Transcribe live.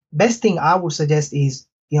best thing I would suggest is,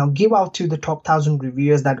 give out to the top 1,000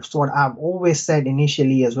 reviewers. That's what I've always said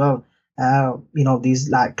initially as well. These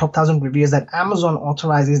like top 1,000 reviewers that Amazon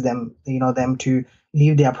authorizes them, them to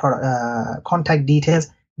leave their product contact details.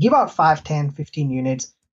 Give out 5, 10, 15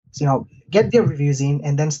 units. So, get their reviews in,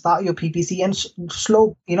 and then start your PPC and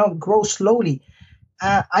grow slowly.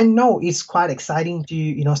 I know it's quite exciting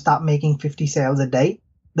to start making 50 sales a day,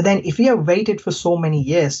 but then if you have waited for so many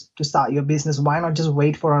years to start your business, why not just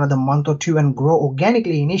wait for another month or two and grow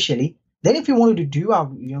organically initially? Then if you wanted to do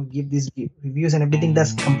give these reviews and everything,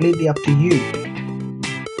 that's completely up to you.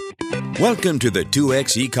 Welcome to the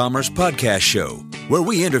 2X E-Commerce Podcast Show, where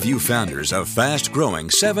we interview founders of fast-growing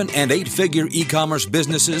 7- and 8-figure e-commerce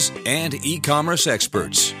businesses and e-commerce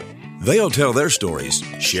experts. They'll tell their stories,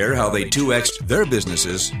 share how they 2X'd their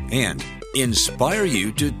businesses, and inspire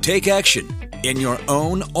you to take action in your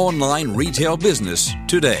own online retail business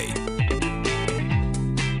today.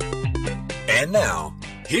 And now,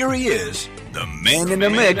 here he is, the man in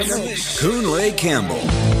the mix, Kunle Campbell.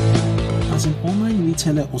 As an online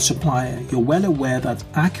retailer or supplier, you're well aware that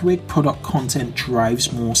accurate product content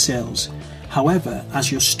drives more sales. However,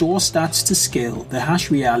 as your store starts to scale, the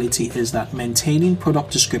harsh reality is that maintaining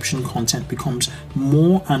product description content becomes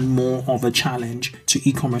more and more of a challenge to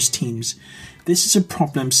e-commerce teams. This is a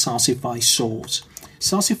problem Salsify solves.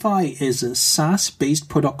 Salsify is a SaaS-based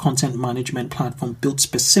product content management platform built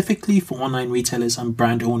specifically for online retailers and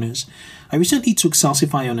brand owners. I recently took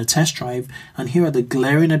Salsify on a test drive, and here are the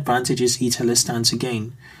glaring advantages e-tailers stand to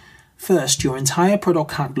gain. First, your entire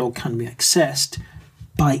product catalog can be accessed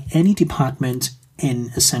by any department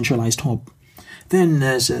in a centralized hub. Then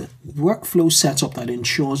there's a workflow setup that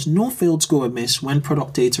ensures no fields go amiss when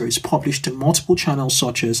product data is published to multiple channels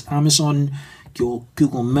such as Amazon, your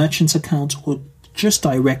Google Merchants account, or just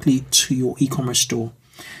directly to your e-commerce store.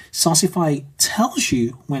 Salsify tells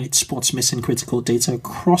you when it spots missing critical data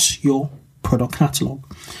across your product catalog.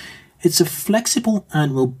 It's a flexible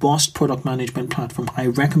and robust product management platform I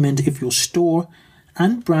recommend if your store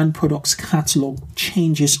and brand products catalog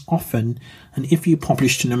changes often and if you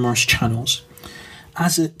publish to numerous channels.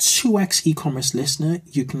 As a 2X e-commerce listener,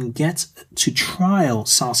 you can get to trial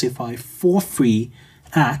Salsify for free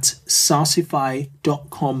at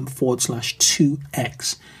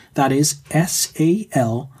salsify.com/2x. That is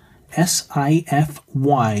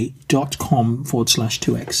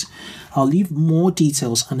salsify.com/2x. I'll leave more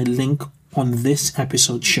details and a link on this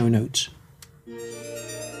episode show notes.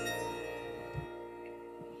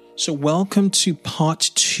 So welcome to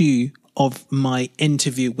part 2 of my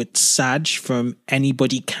interview with Saj from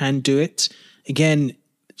Anybody Can Do It. Again,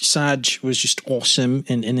 Saj was just awesome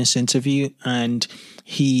in this interview, and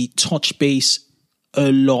he touched base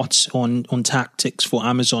a lot on tactics for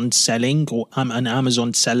Amazon selling and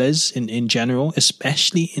Amazon sellers in general,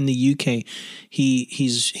 especially in the UK.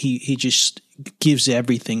 He just gives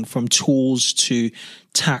everything from tools to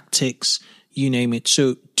tactics, you name it.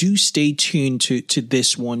 So do stay tuned to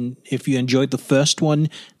this one. If you enjoyed the first one,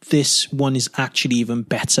 this one is actually even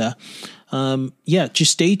better.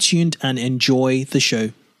 Just stay tuned and enjoy the show.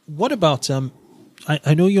 What about,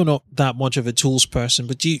 I know you're not that much of a tools person,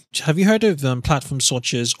 but have you heard of platforms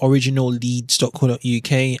such as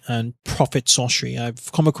originalleads.co.uk and Profit Sorcery?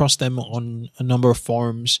 I've come across them on a number of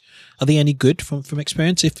forums. Are they any good from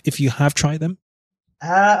experience if you have tried them?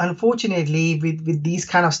 Unfortunately, with these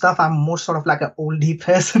kind of stuff, I'm more sort of like an oldie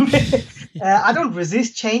person. I don't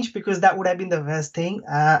resist change because that would have been the worst thing.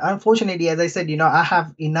 Unfortunately, as I said, I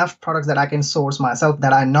have enough products that I can source myself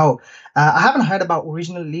that I know. I haven't heard about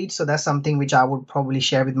Original Leads, so that's something which I would probably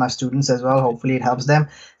share with my students as well. Hopefully, it helps them.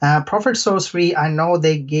 Profit Sorcery, I know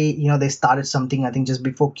they started something, I think, just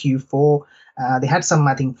before Q4. They had some,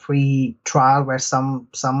 I think, free trial where some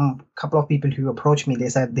couple of people who approached me, they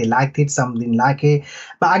said they liked it, some didn't like it.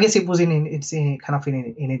 But I guess it was in its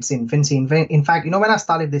infancy. In fact, when I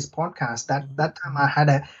started this podcast, that time I had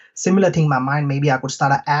a similar thing in my mind. Maybe I could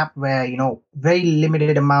start an app where, very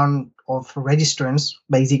limited amount of registrants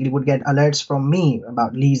basically would get alerts from me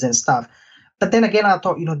about leads and stuff. But then again, I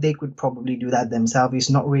thought, they could probably do that themselves. It's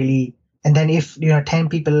not really. And then if, 10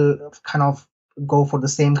 people kind of go for the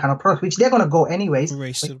same kind of product, which they're going to go anyways,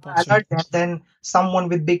 then someone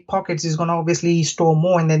with big pockets is going to obviously store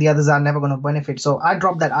more, and then the others are never going to benefit. So I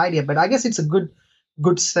dropped that idea, but I guess it's a good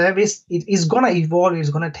service. It is going to evolve. It's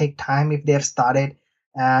going to take time if they've started,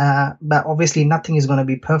 but obviously nothing is going to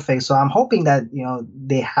be perfect. So I'm hoping that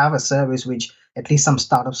they have a service which at least some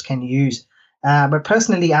startups can use. But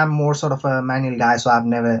personally, I'm more sort of a manual guy, so I've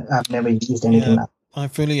never used anything like that. I'm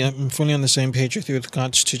fully on the same page with you with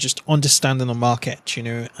regards to just understanding the market,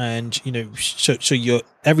 and so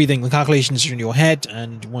everything, the calculations are in your head,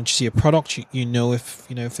 and once you see a product, you know if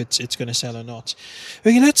it's going to sell or not.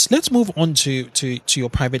 Okay, let's move on to your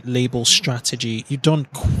private label strategy. You've done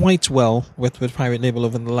quite well with private label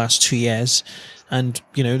over the last 2 years, and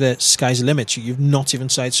the sky's the limit. You've not even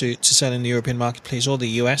decided to sell in the European marketplace or the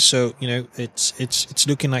US, so it's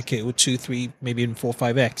looking like it would 2, 3, maybe even 4,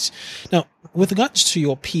 5x. Now, with regards to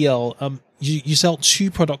your PL, you sell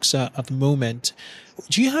 2 products at the moment.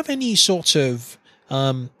 Do you have any sort of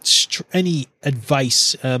any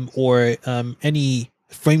advice or any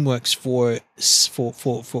frameworks for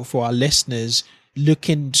our listeners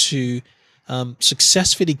looking to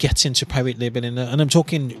successfully get into private labeling? And I'm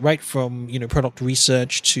talking right from product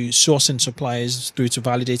research to sourcing suppliers through to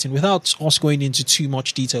validating, without us going into too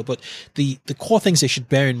much detail, but the core things they should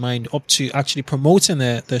bear in mind up to actually promoting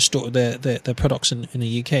their products in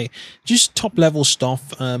the UK. Just top level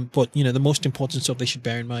stuff, but the most important stuff they should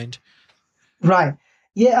bear in mind. Right.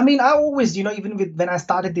 Yeah, I mean, I always, even when I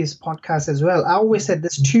started this podcast as well, I always said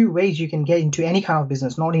there's 2 ways you can get into any kind of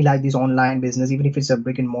business, not only like this online business, even if it's a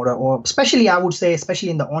brick and mortar, or especially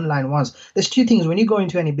in the online ones. There's 2 things. When you go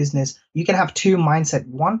into any business, you can have 2 mindset.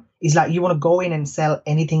 One is like you want to go in and sell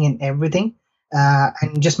anything and everything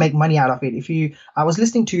and just make money out of it. I was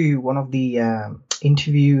listening to one of the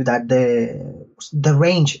interview that the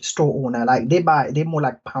Range store owner, like they're more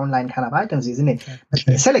like Poundland kind of items, isn't it? Okay.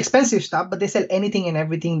 They sell expensive stuff, but they sell anything and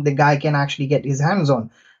everything the guy can actually get his hands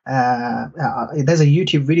on. There's a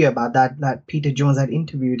YouTube video about that Peter Jones had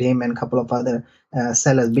interviewed him and a couple of other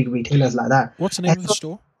sellers, big retailers like that. What's the name of the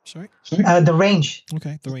store? Sorry? The Range.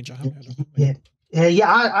 Okay, the Range. I haven't heard of it. Yeah.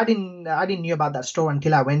 I didn't know about that store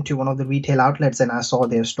until I went to one of the retail outlets and I saw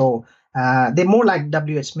their store. They're more like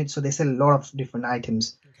WH Smith, so they sell a lot of different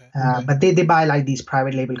items. Okay. But they buy like these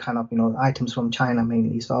private label kind of items from China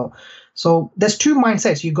mainly. So there's 2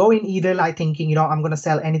 mindsets. You go in either like thinking I'm going to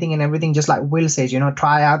sell anything and everything, just like Will says,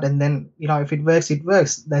 try out, and then if it works, it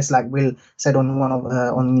works. That's like Will said on one of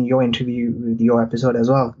on your interview with your episode as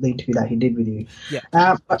well, the interview that he did with you.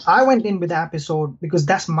 Yeah. But I went in with the episode because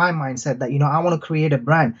that's my mindset that I want to create a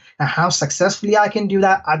brand. Now, how successfully I can do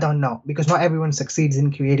that, I don't know, because not everyone succeeds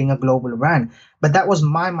in creating a global brand. But that was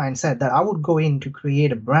my mindset, that I would go in to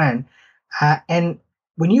create a brand, and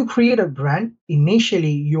when you create a brand,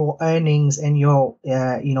 initially your earnings and your,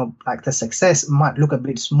 like the success might look a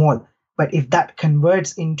bit small. But if that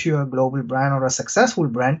converts into a global brand or a successful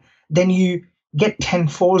brand, then you get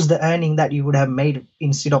tenfold the earning that you would have made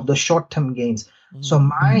instead of the short-term gains. Mm-hmm. So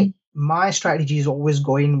my strategy is always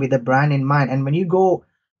going with a brand in mind. And when you go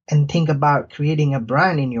and think about creating a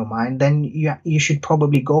brand in your mind, then you should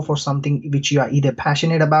probably go for something which you are either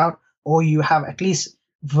passionate about or you have at least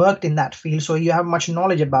worked in that field, so you have much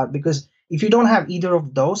knowledge about. Because if you don't have either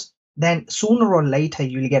of those, then sooner or later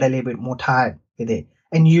you'll get a little bit more tired with it,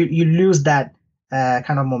 and you lose that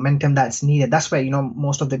kind of momentum that's needed. That's where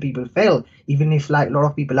most of the people fail. Even if like a lot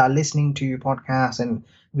of people are listening to podcasts and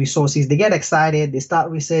resources, they get excited, they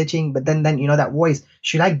start researching, but then that voice,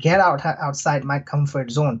 should I get outside my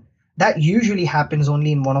comfort zone? That usually happens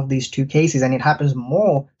only in one of these 2 cases, and it happens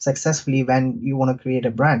more successfully when you want to create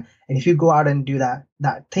a brand. And if you go out and do that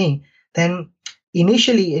thing, then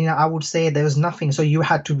initially, I would say there was nothing. So you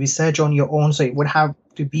had to research on your own. So it would have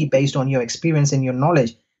to be based on your experience and your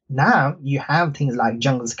knowledge. Now you have things like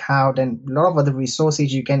Jungle Scout and a lot of other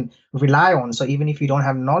resources you can rely on. So even if you don't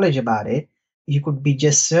have knowledge about it, you could be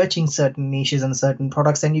just searching certain niches and certain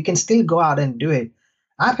products, and you can still go out and do it.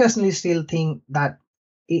 I personally still think that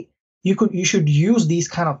you should use these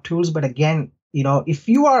kind of tools. But again, if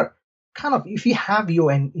you have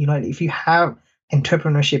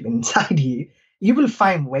entrepreneurship inside you, you will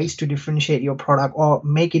find ways to differentiate your product or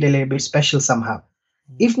make it a little bit special somehow.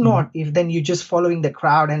 If not, then you're just following the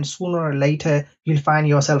crowd, and sooner or later you'll find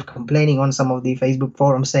yourself complaining on some of the Facebook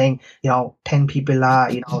forums saying, 10 people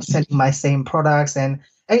are, selling my same products, and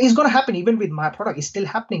it's going to happen even with my product. It's still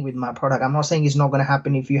happening with my product. I'm not saying it's not going to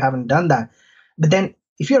happen if you haven't done that. But then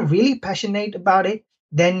if you're really passionate about it,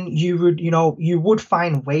 then you would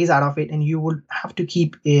find ways out of it, and you would have to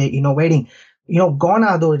keep, waiting. Gone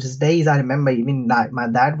are those days. I remember even like my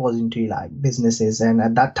dad was into like businesses, and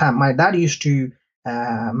at that time, my dad used to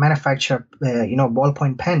manufacture,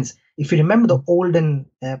 ballpoint pens. If you remember, the olden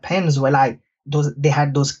pens were like they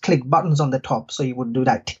had those click buttons on the top, so you would do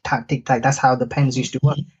that tick tock, tick tock. That's how the pens used to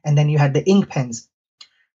work. And then you had the ink pens.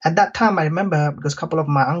 At that time, I remember, because a couple of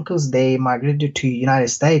my uncles, they migrated to United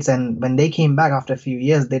States, and when they came back after a few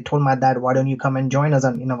years, they told my dad, why don't you come and join us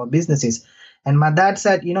in our businesses? And my dad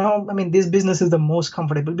said, this business is the most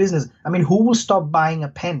comfortable business. Who will stop buying a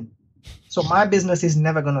pen? So my business is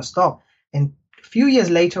never going to stop. And few years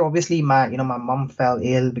later, obviously my mom fell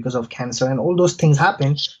ill because of cancer and all those things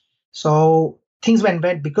happened. So things went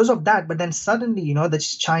bad because of that. But then suddenly,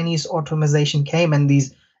 the Chinese automation came, and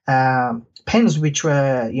these pens, which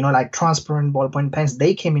were, like transparent ballpoint pens,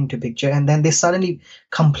 they came into picture, and then they suddenly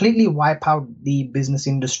completely wipe out the business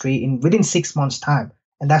industry within 6 months' time.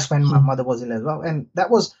 And that's when my mother was ill as well. And that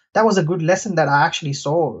was a good lesson that I actually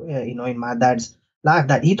saw, in my dad's life,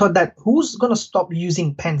 that he thought that who's going to stop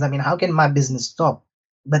using pens? I mean, how can my business stop?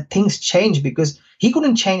 But things changed because he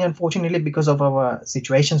couldn't change, unfortunately, because of our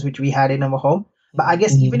situations which we had in our home. But I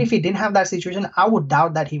guess even if he didn't have that situation, I would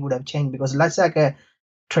doubt that he would have changed, because let's say like a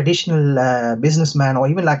traditional businessman or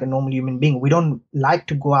even like a normal human being, we don't like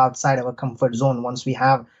to go outside our comfort zone once we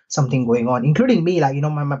have something going on, including me. Like,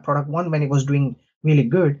 my product one, when it was doing really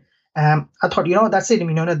good, I thought, that's it. I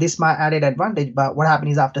mean, this is my added advantage. But what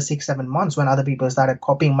happened is after 6-7 months, when other people started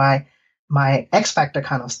copying my X Factor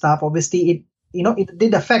kind of stuff, obviously it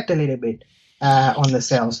did affect a little bit on the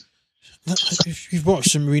sales. You've brought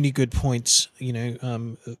some really good points,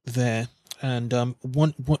 there. And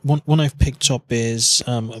one I've picked up is,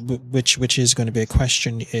 which is going to be a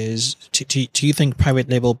question, is do you think private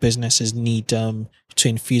label businesses need to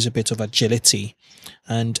infuse a bit of agility?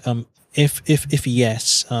 And if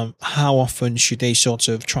yes, how often should they sort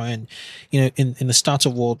of try and, in the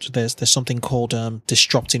startup world, there's something called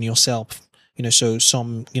disrupting yourself. So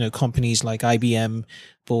some, companies like IBM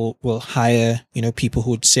will hire, people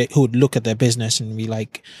who would look at their business and be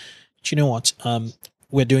like, do you know what?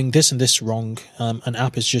 We're doing this and this wrong. An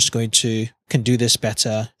app is just can do this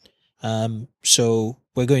better. So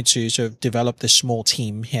we're going to sort of develop this small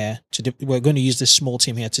team here we're going to use this small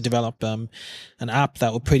team here to develop, an app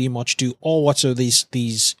that will pretty much do all what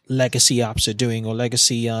these legacy apps are doing, or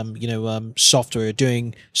legacy, software are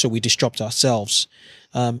doing. So we disrupt ourselves.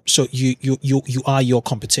 So you are your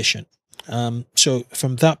competition. So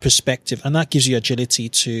from that perspective, and that gives you agility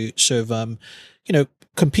to sort of,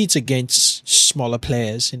 compete against smaller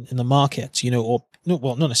players in the market, or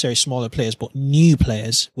not necessarily smaller players, but new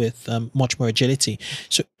players with much more agility.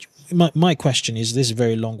 So my question is, this is a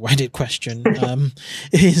very long-winded question,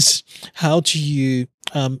 is how do you,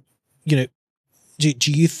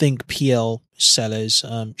 do you think PL sellers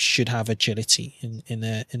should have agility in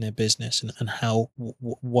their business, and how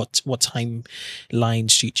what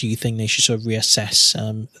timelines do you think they should sort of reassess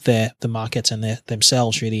the market and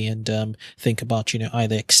themselves really, and think about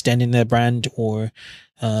either extending their brand or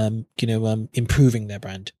improving their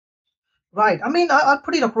brand? Right. I mean, I'll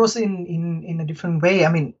put it across in a different way.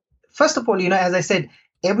 I mean, first of all, as I said,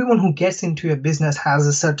 everyone who gets into a business has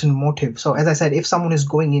a certain motive. So as I said, if someone is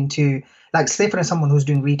going into, like, say for someone who's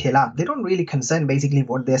doing retail app, they don't really concern basically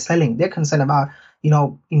what they're selling. They're concerned about,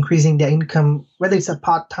 increasing their income, whether it's a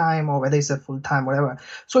part-time or whether it's a full-time, whatever.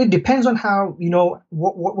 So it depends on how,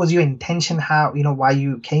 what was your intention, how, why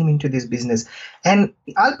you came into this business. And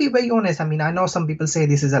I'll be very honest. I mean, I know some people say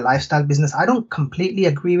this is a lifestyle business. I don't completely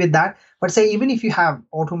agree with that. But say, even if you have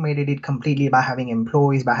automated it completely by having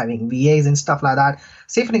employees, by having VAs and stuff like that,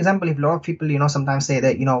 say for example, if a lot of people, sometimes say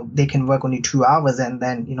that, they can work only 2 hours and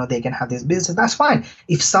then, they can have this business, that's fine.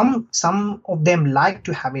 If some of them like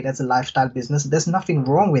to have it as a lifestyle business, there's nothing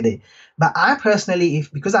wrong with it. But I personally,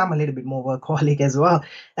 because I'm a little bit more workaholic as well,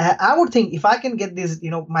 I would think if I can get this,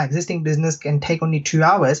 my existing business can take only 2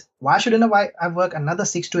 hours, why shouldn't I work another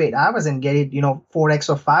 6 to 8 hours and get it, 4x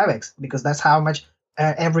or 5x? Because that's how much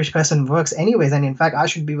average person works anyways. And in fact, I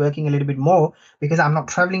should be working a little bit more because I'm not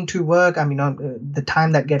traveling to work. I mean, the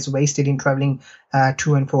time that gets wasted in traveling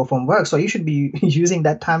to and fro from work. So you should be using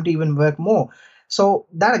that time to even work more. So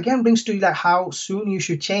that again brings to you like how soon you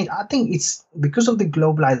should change. I think it's because of the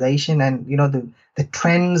globalization and, the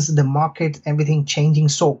trends, the market, everything changing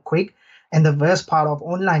so quick. And the worst part of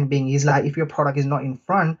online being is like, if your product is not in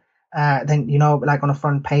front, then, like on a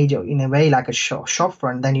front page or in a way like a shop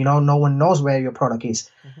front, then, no one knows where your product is.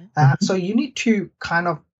 So you need to kind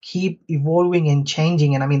of keep evolving and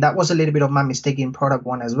changing. And I mean, that was a little bit of my mistake in product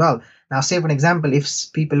one as well. Now, say for example, if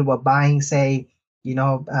people were buying, say,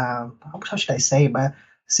 how should I say, but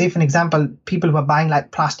say for example, people were buying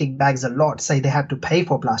like plastic bags a lot, say they had to pay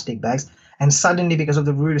for plastic bags. And suddenly because of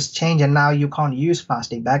the rules change and now you can't use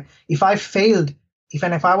plastic bag. If I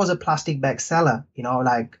was a plastic bag seller,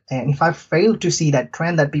 and if I failed to see that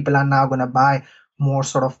trend that people are now going to buy more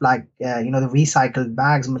sort of like, the recycled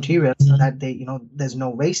bags materials so that they, there's no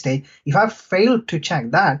wastage. If I failed to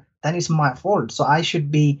check that, then it's my fault. So I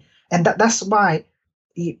should be, and that's why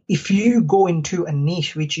if you go into a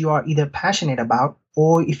niche which you are either passionate about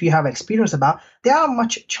or if you have experience about, there are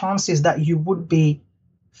much chances that you would be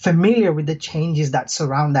familiar with the changes that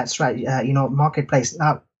surround that marketplace.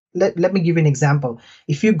 Now, let me give you an example.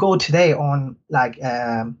 If you go today on like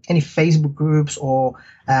any Facebook groups or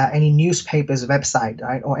any newspapers website,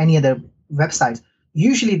 right, or any other websites,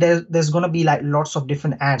 usually there's going to be like lots of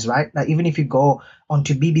different ads, right? Like even if you go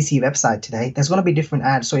onto BBC website today, there's going to be different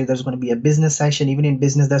ads. So there's going to be a business session. Even in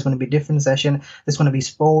business, there's going to be different session. There's going to be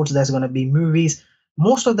sports. There's going to be movies.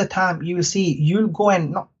 Most of the time, you'll go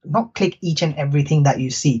and not click each and everything that you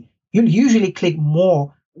see. You'll usually click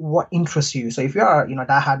more what interests you. So if you're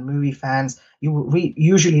diehard movie fans, you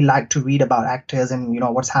usually like to read about actors and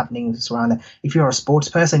what's happening around them. If you're a sports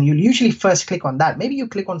person, you'll usually first click on that. Maybe you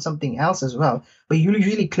click on something else as well, but you'll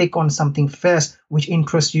usually click on something first which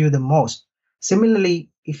interests you the most. Similarly,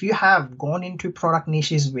 if you have gone into product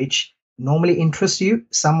niches which normally interest you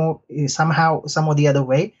somehow some or the other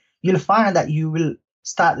way, you'll find that you will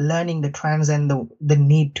start learning the trends and the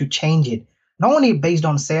need to change it. Not only based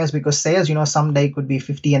on sales, because sales, some day could be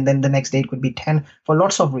 50 and then the next day it could be 10 for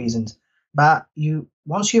lots of reasons. But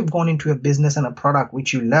once you've gone into a business and a product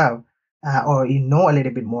which you love or a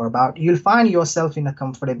little bit more about, you'll find yourself in a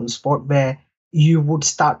comfortable spot where you would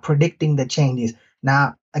start predicting the changes.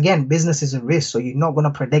 Now, again, business is a risk, so you're not going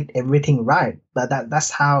to predict everything right. But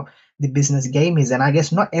that's how the business game is. And I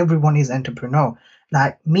guess not everyone is entrepreneur.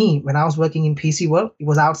 Like me, when I was working in PC World, it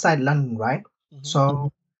was outside London, right? Mm-hmm.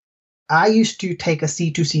 So I used to take a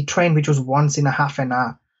C2C train, which was once in a half an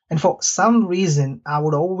hour. And for some reason, I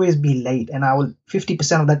would always be late and I would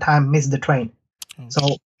 50% of the time miss the train. Mm-hmm.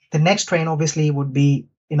 So the next train obviously would be,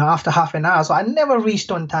 after half an hour. So I never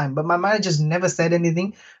reached on time, but my managers never said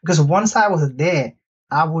anything because once I was there,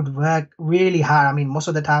 I would work really hard. I mean, most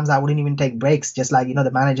of the times I wouldn't even take breaks. Just like,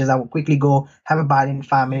 the managers, I would quickly go have a bite in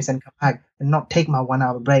 5 minutes and come back and not take my 1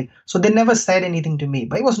 hour break. So they never said anything to me,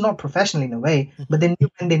 but it was not professional in a way. But they knew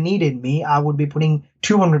when they needed me, I would be putting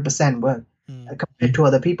 200% work compared to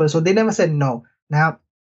other people. So they never said no. Now,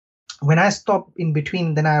 when I stopped in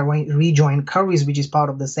between, then I rejoined Currys, which is part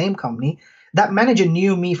of the same company. That manager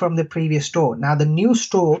knew me from the previous store. Now, the new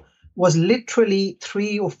store was literally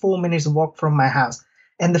 3 or 4 minutes walk from my house.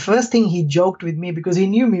 And the first thing he joked with me, because he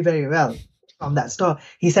knew me very well from that store,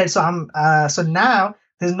 he said, so now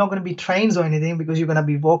there's not going to be trains or anything because you're going to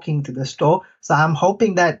be walking to the store. So I'm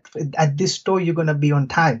hoping that at this store, you're going to be on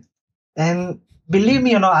time. And believe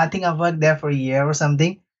me or not, I think I worked there for a year or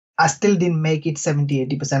something. I still didn't make it 70,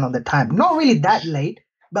 80% of the time. Not really that late,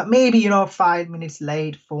 but maybe, 5 minutes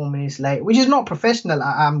late, 4 minutes late, which is not professional.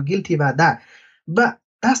 I'm guilty about that. But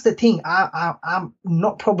that's the thing. I'm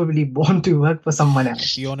not probably born to work for someone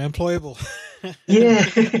else. You're unemployable. Yeah.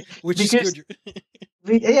 Which is good.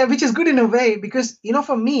 Which is good in a way because,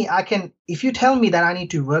 for me, if you tell me that I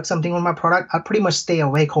need to work something on my product, I'll pretty much stay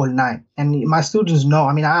awake all night. And my students know.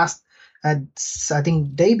 I mean, I asked, I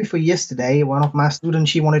think day before yesterday, one of my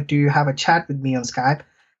students, she wanted to have a chat with me on Skype.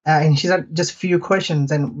 And she had just a few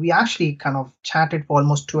questions. And we actually kind of chatted for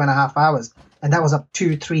almost 2.5 hours. And that was up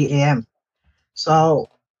to 3 a.m. So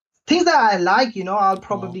things that I like, I'll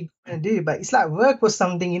probably do, but it's like work was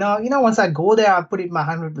something, once I go there, I put it my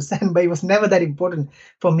 100%, but it was never that important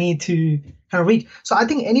for me to kind of reach. So I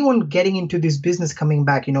think anyone getting into this business, coming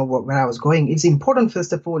back, where I was going, it's important,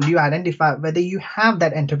 first of all, you identify whether you have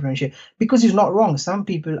that entrepreneurship, because it's not wrong. Some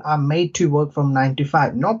people are made to work from 9 to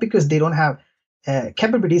 5, not because they don't have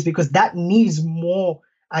capabilities, because that needs more,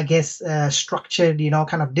 I guess, structured,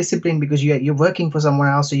 kind of discipline, because you're working for someone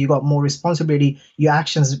else, so you got more responsibility. Your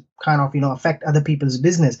actions kind of, affect other people's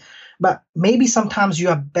business. But maybe sometimes you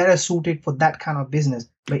are better suited for that kind of business.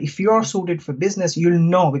 But if you are suited for business, you'll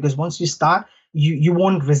know, because once you start, you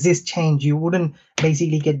won't resist change. You wouldn't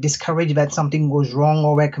basically get discouraged that something goes wrong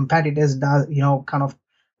or where competitors does, kind of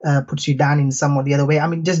puts you down in some or the other way. I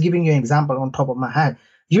mean, just giving you an example on top of my head,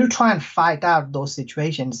 you'll try and fight out those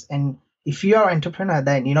situations. And if you're an entrepreneur,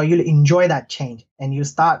 then, you'll enjoy that change and you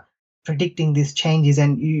start predicting these changes.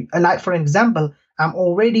 And you, like, for example, I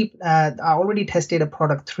already tested a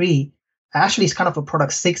product 3. Actually, it's kind of a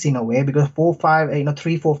product 6 in a way, because 4, 5,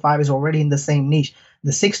 3, 4, 5 is already in the same niche.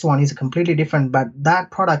 The 6th one is completely different, but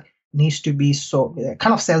that product needs to be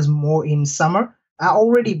kind of sells more in summer. I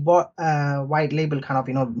already bought a white label kind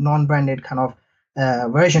of, non-branded kind of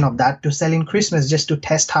version of that to sell in Christmas, just to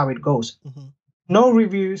test how it goes. Mm-hmm. No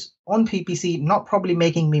reviews on PPC, not probably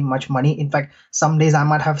making me much money. In fact, some days I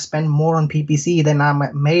might have spent more on PPC than I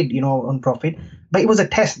made, on profit. But it was a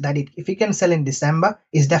test that if it can sell in December,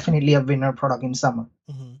 it's definitely a winner product in summer.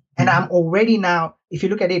 Mm-hmm. And I'm already now, if you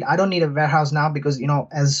look at it, I don't need a warehouse now because,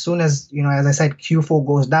 as soon as, as I said, Q4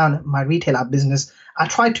 goes down, my retail app business, I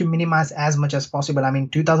try to minimize as much as possible. I mean,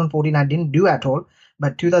 2014, I didn't do at all,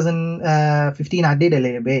 but 2015, I did a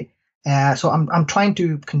little bit. So I'm trying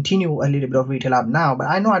to continue a little bit of Retail Hub now, but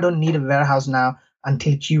I know I don't need a warehouse now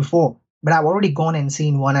until Q4. But I've already gone and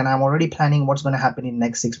seen one, and I'm already planning what's going to happen in the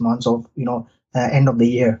next 6 months of end of the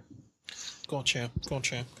year. Gotcha.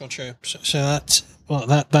 So that's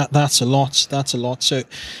a lot. That's a lot. So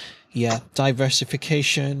yeah,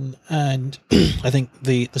 diversification, and I think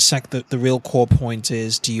the real core point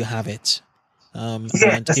is, do you have it? And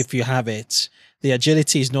if you have it, the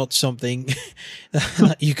agility is not something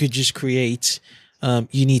that you could just create.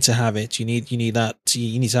 You need to have it. You need that.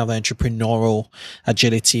 You need to have that entrepreneurial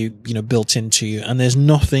agility, built into you. And there's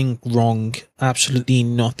nothing wrong, absolutely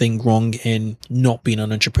nothing wrong in not being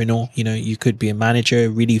an entrepreneur. You could be a manager, a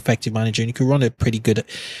really effective manager, and you could run a pretty good,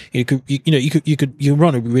 you could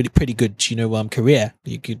run a really pretty good, career.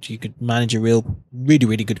 You could manage a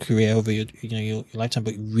really good career over your lifetime,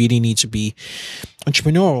 but you really need to be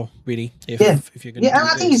entrepreneurial, really. If you're going to and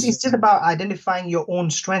I think it's just about identifying your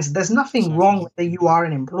own strengths. There's nothing wrong whether you are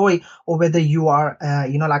an employee or whether you are,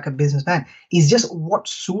 like a businessman. It's just what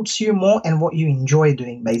suits you more and what you enjoy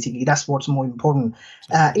doing. Basically, that's what's more important.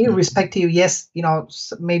 Irrespective, yes,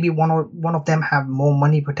 maybe one of them have more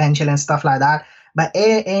money potential and stuff like that. But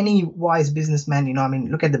any wise businessman,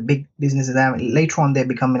 look at the big businesses. Later on, they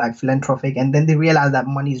become like philanthropic, and then they realize that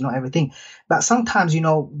money is not everything. But sometimes,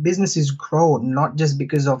 businesses grow not just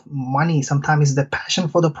because of money. Sometimes it's the passion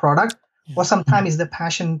for the product, or sometimes it's the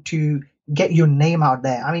passion to get your name out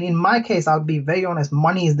there. In my case, I'll be very honest.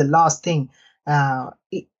 Money is the last thing.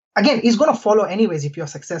 It's going to follow anyways if you're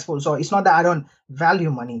successful. So it's not that I don't value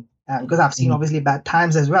money, because I've seen obviously bad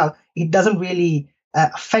times as well. It doesn't really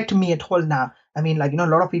affect me at all now. a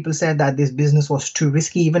lot of people said that this business was too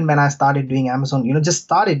risky. Even when I started doing Amazon, just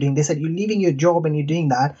started doing, they said, you're leaving your job and you're doing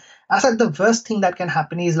that. I said, the worst thing that can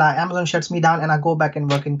happen is like Amazon shuts me down and I go back and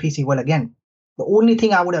work in PC World again. The only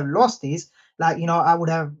thing I would have lost is I would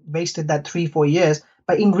have wasted that 3-4 years.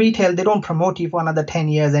 But in retail, they don't promote you for another 10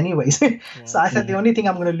 years anyways. So I said, the only thing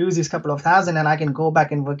I'm going to lose is a couple of thousand, and I can go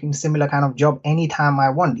back and work in similar kind of job anytime I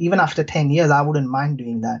want. Even after 10 years, I wouldn't mind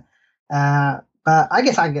doing that. But I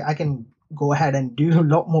guess I can go ahead and do a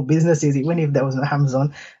lot more businesses, even if there was no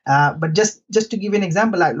Amazon. But just to give you an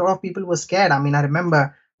example, like a lot of people were scared. I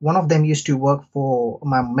remember one of them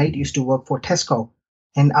my mate used to work for Tesco.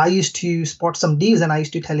 And I used to spot some deals, and I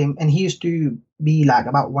used to tell him, and he used to be like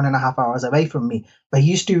about 1.5 hours away from me. But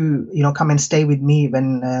he used to, come and stay with me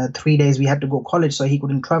when 3 days we had to go college, so he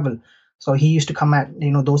couldn't travel. So he used to come at,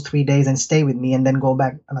 those 3 days and stay with me, and then go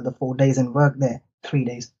back another 4 days and work there 3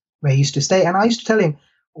 days where he used to stay. And I used to tell him,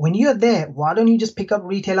 when you're there, why don't you just pick up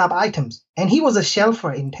Retail Hub items? And he was a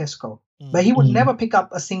shelfer in Tesco, but he would never pick up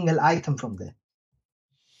a single item from there.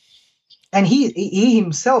 And he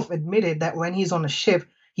himself admitted that when he's on a shift,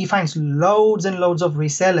 he finds loads and loads of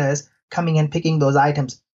resellers coming and picking those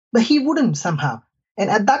items. But he wouldn't somehow. And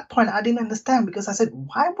at that point, I didn't understand, because I said,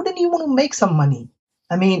 why wouldn't he want to make some money?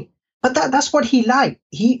 But that's what he liked.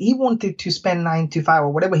 He wanted to spend 9 to 5 or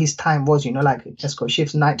whatever his time was, like Tesco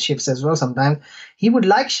shifts, night shifts as well sometimes. He would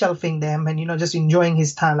like shelving them and, just enjoying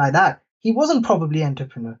his time like that. He wasn't probably an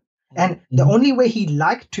entrepreneur. And the only way he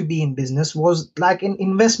liked to be in business was like in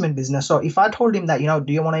investment business. So if I told him that,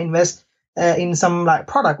 do you want to invest in some like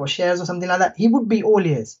product or shares or something like that, he would be all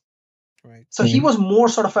ears. Right. So he was more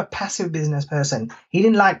sort of a passive business person. He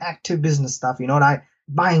didn't like active business stuff, like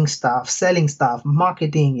buying stuff, selling stuff,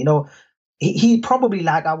 marketing, he probably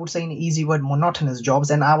like, I would say in an easy word, monotonous jobs.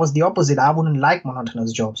 And I was the opposite. I wouldn't like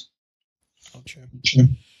monotonous jobs. Gotcha.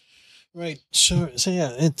 Right. So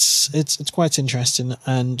yeah, it's quite interesting,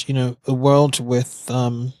 and a world with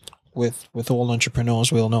all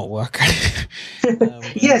entrepreneurs will not work.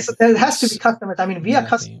 Yes, there has to be customers. We are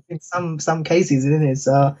customers in some cases, isn't it?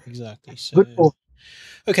 So exactly. So, good for.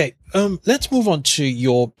 Okay. Let's move on to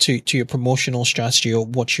your promotional strategy, or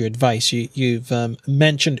what's your advice. You've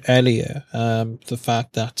mentioned earlier the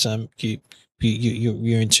fact that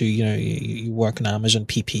you're into you work on Amazon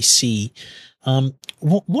PPC.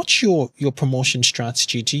 What's your promotion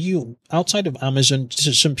strategy? Do you, outside of Amazon,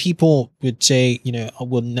 some people would say, I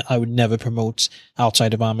would never promote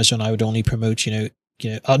outside of Amazon. I would only promote,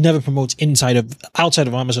 I'll never promote outside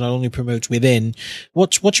of Amazon. I'll only promote within.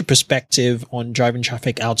 What's your perspective on driving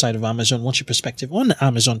traffic outside of Amazon? What's your perspective on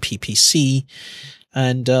Amazon PPC?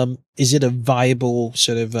 And, is it a viable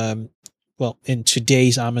sort of, in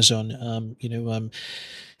today's Amazon,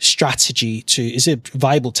 strategy is it a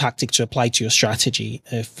viable tactic to apply to your strategy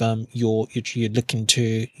if you're looking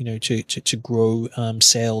to grow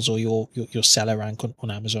sales or your seller rank on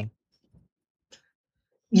Amazon?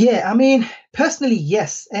 Yeah, I mean, personally,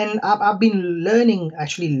 yes. And I've been learning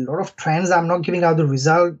actually a lot of trends. I'm not giving out the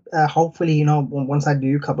result. Hopefully, once I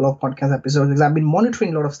do a couple of podcast episodes, because I've been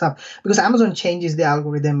monitoring a lot of stuff because Amazon changes the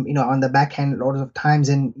algorithm, on the back end a lot of times,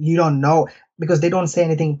 and you don't know because they don't say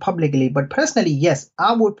anything publicly. But personally, yes,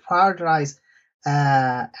 I would prioritize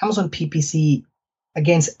Amazon PPC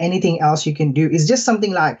against anything else you can do. It's just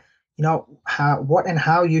something like,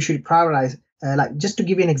 how you should prioritize. Like, just to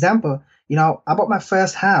give you an example, I bought my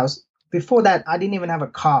first house. Before that, I didn't even have a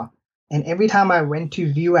car. And every time I went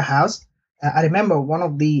to view a house, I remember one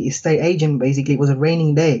of the estate agent, basically, it was a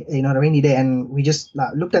rainy day, and we just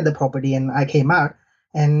looked at the property and I came out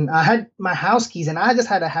and I had my house keys and I just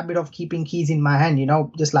had a habit of keeping keys in my hand,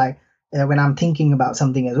 just like when I'm thinking about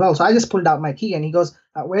something as well. So I just pulled out my key and he goes,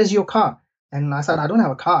 "Where's your car?" And I said, "I don't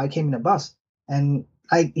have a car. I came in a bus." And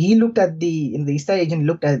he looked at the estate agent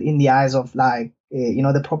looked at in the eyes of like,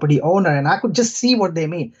 the property owner, and I could just see what they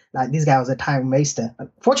mean. Like, this guy was a time waster.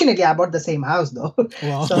 Fortunately, I bought the same house though.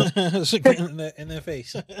 Wow. So in their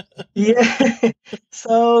face. yeah.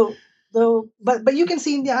 So though, but you can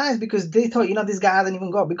see in their eyes because they thought, this guy hasn't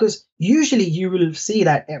even got. Because usually you will see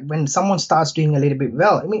that when someone starts doing a little bit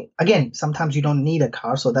well. I mean, again, sometimes you don't need a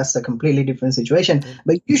car, so that's a completely different situation.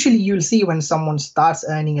 But usually you'll see when someone starts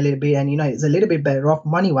earning a little bit and it's a little bit better off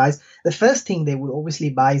money wise, the first thing they would obviously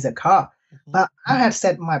buy is a car. But I had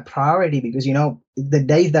set my priority because, the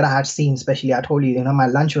days that I had seen, especially, I told you, my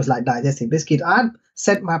lunch was like digestive biscuit. I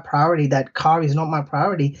set my priority that car is not my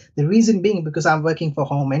priority. The reason being because I'm working from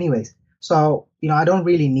home anyways. So, I don't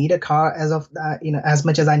really need a car as of, as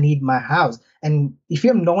much as I need my house. And if you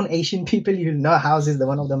have non-Asian people, you'll know house is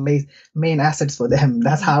one of the main assets for them.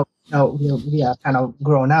 That's how, we are kind of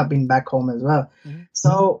grown up in back home as well. Mm-hmm.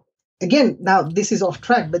 So, again, now this is off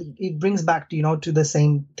track, but it brings back to, to the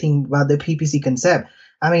same thing about the PPC concept.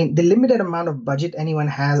 I mean, the limited amount of budget anyone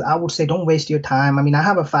has, I would say don't waste your time. I mean, I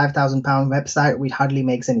have a £5,000 website which hardly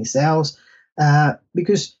makes any sales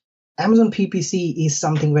because Amazon PPC is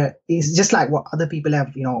something where it's just like what other people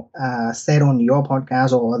have, said on your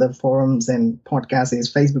podcast or other forums and podcasts,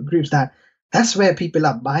 is Facebook groups, that's where people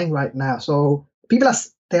are buying right now. So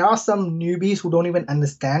there are some newbies who don't even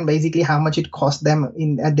understand basically how much it costs them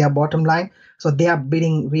at their bottom line. So they are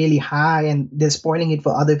bidding really high and they're spoiling it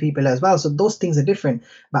for other people as well. So those things are different.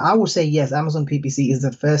 But I would say, yes, Amazon PPC is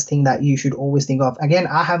the first thing that you should always think of. Again,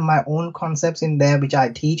 I have my own concepts in there, which I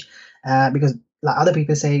teach because like other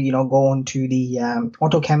people say, go on to the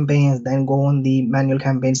auto campaigns, then go on the manual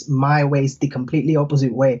campaigns. My way is the completely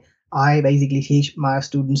opposite way. I basically teach my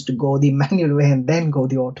students to go the manual way and then go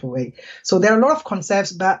the auto way. So there are a lot of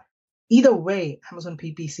concepts, but either way, Amazon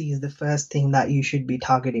PPC is the first thing that you should be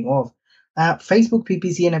targeting of. Facebook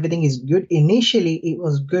PPC and everything is good. Initially, it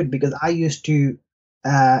was good because I used to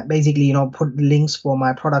basically, put links for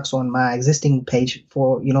my products on my existing page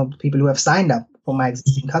for, people who have signed up for my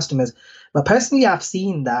existing customers. But personally, I've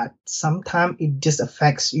seen that sometimes it just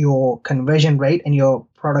affects your conversion rate and your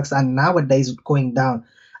products are nowadays going down.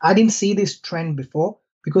 I didn't see this trend before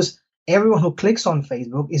because everyone who clicks on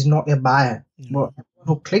Facebook is not a buyer. Mm-hmm. But everyone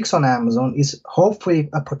who clicks on Amazon is hopefully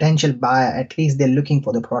a potential buyer. At least they're looking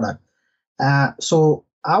for the product. So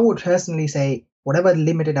I would personally say whatever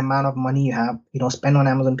limited amount of money you have, spend on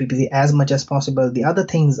Amazon PPC as much as possible. The other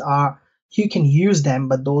things are, you can use them,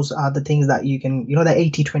 but those are the things that you can, the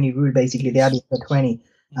 80-20 rule, basically, they are the 20.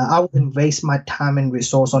 I wouldn't waste my time and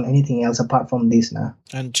resource on anything else apart from this now.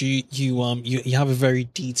 And you have a very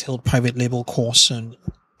detailed private label course on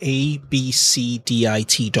abcdit.com.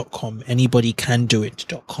 Anybody can do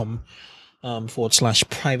it.com /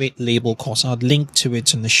 private label course. I'll link to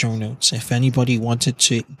it in the show notes if anybody wanted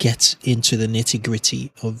to get into the nitty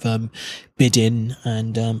gritty of bidding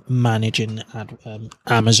and managing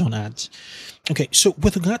Amazon ads. Okay, so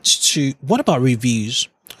with regards to what about reviews?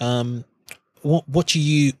 What's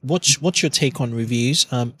your take on reviews?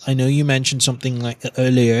 I know you mentioned something like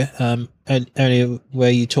earlier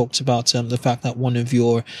where you talked about the fact that one of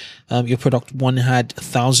your product had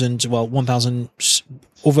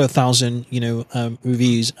over 1,000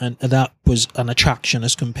 reviews, and that was an attraction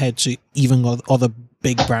as compared to even other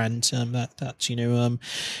big brands that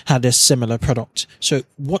had a similar product. So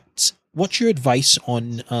what's your advice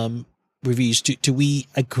on reviews? Do we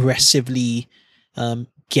aggressively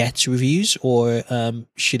get reviews, or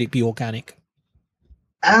should it be organic?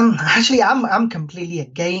 Actually, I'm completely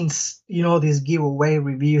against these giveaway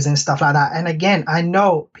reviews and stuff like that. And again, I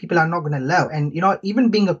know people are not going to love, and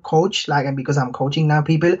even being a coach, and because I'm coaching now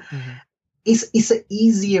people, mm-hmm. it's an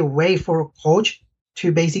easier way for a coach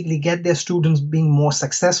to basically get their students being more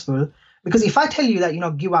successful Because if I tell you that,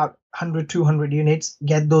 give out 100, 200 units,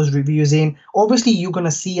 get those reviews in, obviously you're going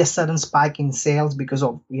to see a sudden spike in sales because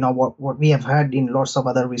of, what we have heard in lots of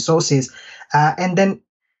other resources. And then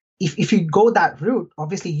if you go that route,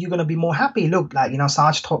 obviously you're going to be more happy. Look, like,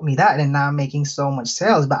 Sarge taught me that and now I'm making so much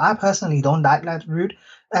sales. But I personally don't like that route.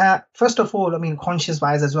 First of all, conscious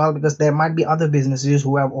wise as well, because there might be other businesses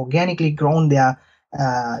who have organically grown their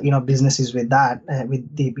businesses with that,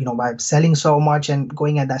 by selling so much and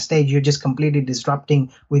going at that stage, you're just completely disrupting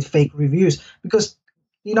with fake reviews. Because,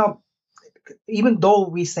 even though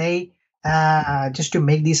we say just to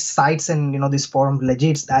make these sites and, these forums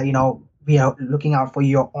legit, that, we are looking out for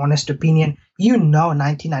your honest opinion,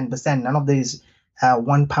 99%, none of these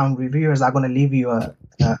 £1 reviewers are going to leave you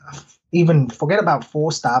even forget about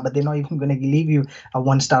 4-star, but they're not even going to leave you a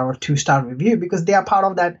 1-star or 2-star review, because they are part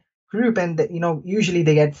of that group, and usually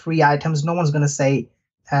they get free items. No one's going to say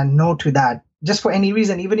no to that just for any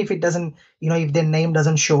reason, even if it doesn't, if their name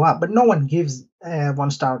doesn't show up. But no one gives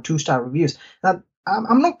 1-star or 2-star reviews. Now,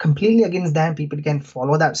 I'm not completely against that. People can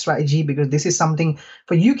follow that strategy, because this is something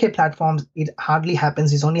for UK platforms. It hardly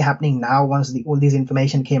happens. It's only happening now once all this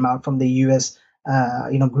information came out from the US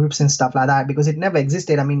groups and stuff like that, because it never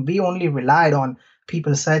existed. We only relied on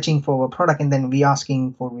people searching for a product and then we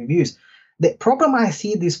asking for reviews. The problem I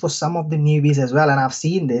see this for some of the newbies as well, and I've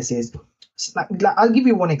seen this, is I'll give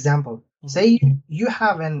you one example. Say you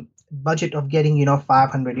have a budget of getting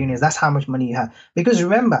 500 units. That's how much money you have. Because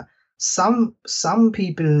remember, some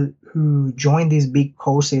people who join these big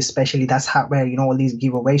courses, especially, that's where all these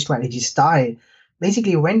giveaway strategies started,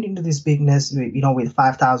 basically went into this business with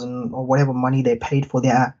 5,000 or whatever money they paid for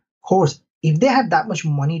their course. If they had that much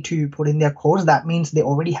money to put in their course, that means they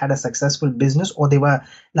already had a successful business, or they were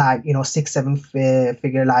like 6-7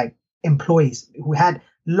 figure like employees who had a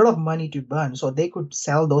lot of money to burn, so they could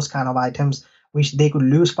sell those kind of items, which they could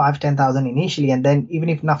lose 5,000-10,000 initially, and then even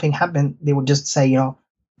if nothing happened, they would just say,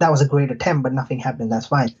 that was a great attempt, but nothing happened. That's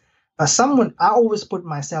fine. But I always put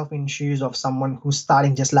myself in shoes of someone who's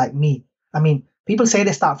starting just like me. People say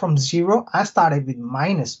they start from zero. I started with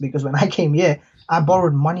minus, because when I came here, I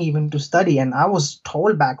borrowed money even to study, and I was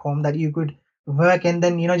told back home that you could work and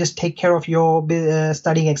then just take care of your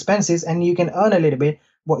studying expenses, and you can earn a little bit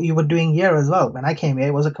what you were doing here as well. When I came here,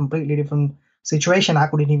 it was a completely different situation. I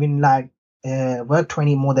couldn't even work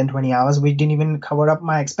more than 20 hours, which didn't even cover up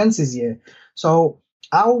my expenses here. So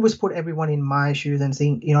I always put everyone in my shoes and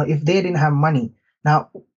saying, if they didn't have money. Now,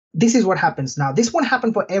 this is what happens. Now, this won't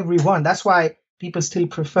happen for everyone. That's why people still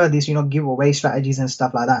prefer these, giveaway strategies and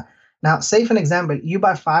stuff like that. Now, say for an example, you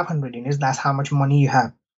buy 500 units. That's how much money you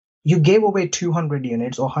have. You gave away 200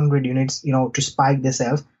 units or 100 units, to spike the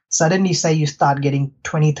sales. Suddenly, say you start getting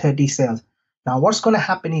 20, 30 sales. Now, what's going to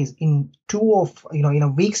happen is in in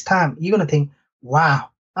a week's time, you're going to think, wow,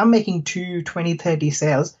 I'm making 20, 30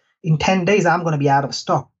 sales. In 10 days, I'm going to be out of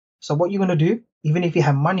stock. So what you're going to do, even if you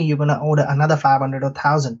have money, you're going to order another 500 or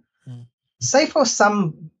 1,000. Say for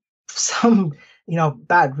some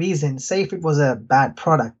bad reason, say if it was a bad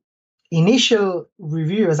product, initial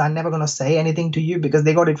reviewers are never going to say anything to you because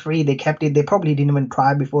they got it free, they kept it, they probably didn't even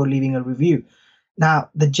try before leaving a review. Now,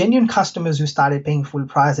 the genuine customers who started paying full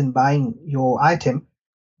price and buying your item,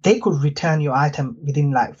 they could return your item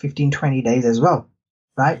within 15-20 days as well,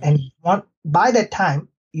 right? And by that time,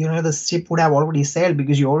 the ship would have already sailed,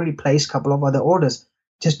 because you already placed a couple of other orders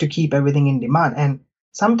just to keep everything in demand. And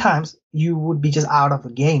sometimes you would be just out of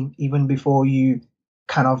the game even before you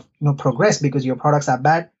kind of progress, because your products are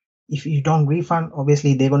bad. If you don't refund,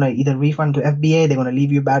 obviously they're going to either refund to FBA, they're going to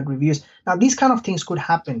leave you bad reviews. Now, these kind of things could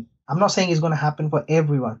happen. I'm not saying it's going to happen for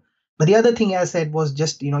everyone. But the other thing I said was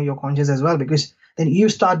just, your conscience as well, because then you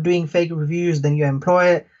start doing fake reviews, then your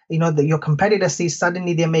employer, your competitors see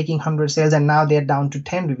suddenly they're making 100 sales and now they're down to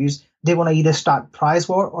 10 reviews. They want to either start price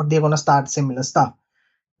war or they're going to start similar stuff.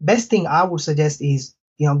 Best thing I would suggest is,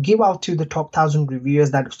 give out to the top 1,000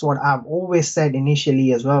 reviewers. That's what I've always said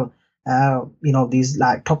initially as well. These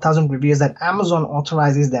top 1,000 reviewers that Amazon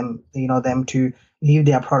authorizes them, them to leave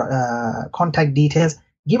their product contact details.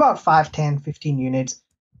 Give out 5, 10, 15 units.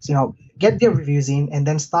 Get their reviews in and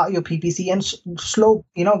then start your PPC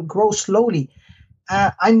and grow slowly.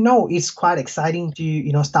 I know it's quite exciting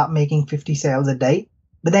to, start making 50 sales a day.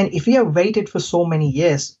 But then if you have waited for so many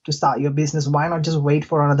years to start your business, why not just wait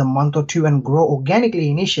for another month or two and grow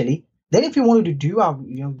organically initially? Then if you wanted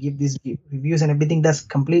to give these reviews and everything, that's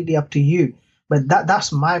completely up to you. But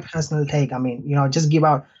that's my personal take. Just give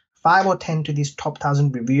out 5 or 10 to these top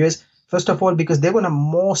 1,000 reviewers. First of all, because they're going to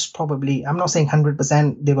most probably, I'm not saying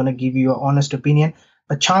 100%, they're going to give you an honest opinion,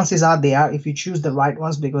 but chances are they are if you choose the right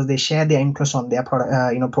ones, because they share their interest on their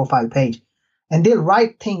product, profile page. and they'll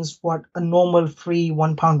write things what a normal free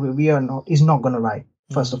 £1 reviewer is not going to write,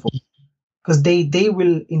 first of all, because they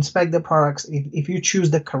will inspect the products if you choose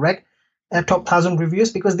the correct top 1,000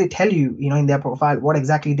 reviews, because they tell you, in their profile what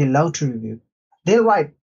exactly they love to review. They'll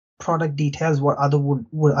write product details what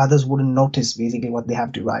others wouldn't notice, basically what they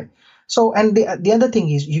have to write. So, and the other thing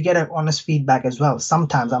is you get an honest feedback as well.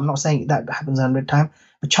 Sometimes, I'm not saying that happens 100 times,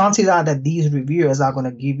 but chances are that these reviewers are going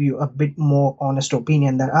to give you a bit more honest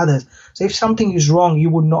opinion than others. So if something is wrong, you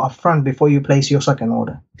would know upfront before you place your second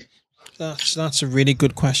order. That's a really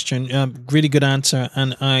good question, really good answer,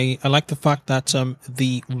 and I like the fact that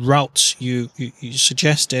the routes you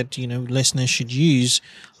suggested, listeners should use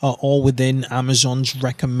are all within Amazon's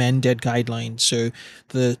recommended guidelines. So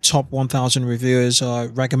the top 1,000 reviewers are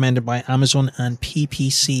recommended by Amazon, and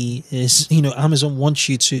PPC is, Amazon wants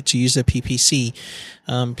you to use the PPC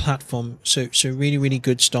platform. So really, really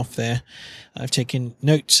good stuff there. I've taken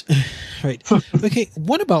notes. Right. Okay.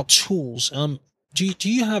 What about tools? Do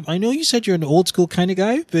you have? I know you said you're an old school kind of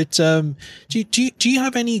guy, but do you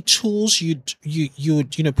have any tools you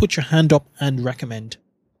would put your hand up and recommend?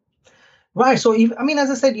 Right. So, as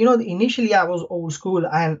I said, initially I was old school,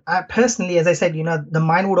 and I personally, as I said, the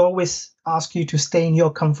mind would always ask you to stay in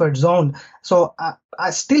your comfort zone. So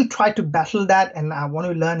I still try to battle that, and I want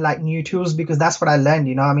to learn like new tools, because that's what I learned,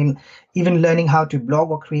 even learning how to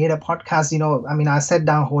blog or create a podcast, I sat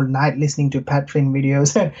down whole night listening to Pat Flynn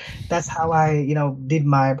videos. That's how I, did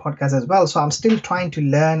my podcast as well. So I'm still trying to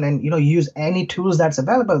learn and, use any tools that's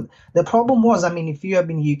available. The problem was, if you have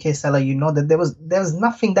been UK seller, that there was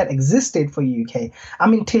nothing that existed for UK.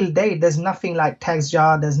 Till date, there's nothing like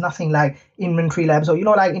TaxJar, there's nothing like Inventory Lab. So,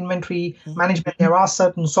 like inventory management, there are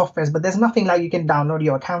certain softwares, but there's nothing like you can download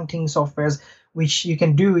your accounting softwares, which you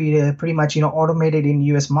can do pretty much, automated in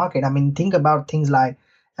US market. Think about things like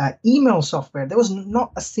email software. There was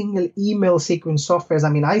not a single email sequence softwares.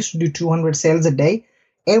 I used to do 200 sales a day.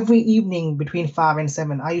 Every evening between 5 and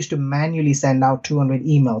 7, I used to manually send out 200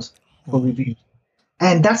 emails for review.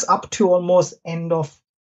 And that's up to almost end of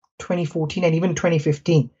 2014 and even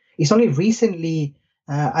 2015. It's only recently,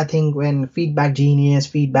 I think, when Feedback Genius,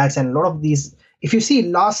 Feedbacks, and a lot of these, if you see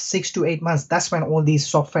last 6 to 8 months, that's when all these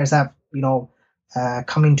softwares have,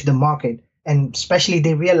 come into the market. And especially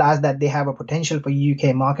they realize that they have a potential for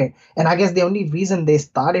UK market. And I guess the only reason they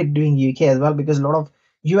started doing UK as well, because a lot of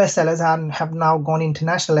US sellers have now gone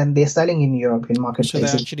international and they're selling in European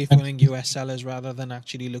marketplaces. So they're actually following US sellers rather than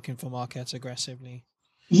actually looking for markets aggressively.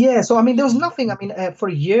 Yeah, so there was nothing. For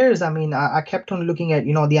years, I kept on looking at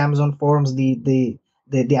the Amazon forums, the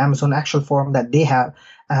Amazon actual forum that they have.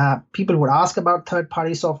 People would ask about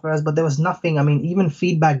third-party softwares, but there was nothing. Even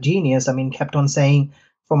Feedback Genius, kept on saying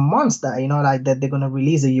for months that that they're going to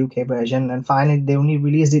release a UK version, and finally they only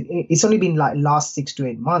released it. It's only been like last 6 to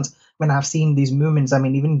 8 months when I've seen these movements.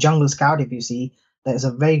 Even Jungle Scout, if you see, that is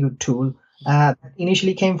a very good tool.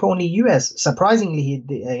 Initially came for only US. Surprisingly,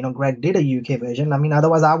 Greg did a UK version.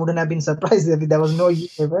 Otherwise I wouldn't have been surprised if there was no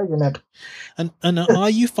UK version at. And are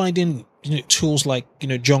you finding tools like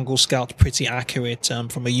Jungle Scout pretty accurate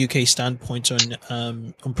from a UK standpoint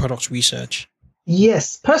on product research?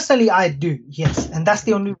 Yes, personally I do. Yes, and that's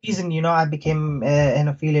the only reason I became an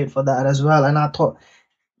affiliate for that as well. And I thought,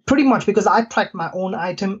 pretty much because I tracked my own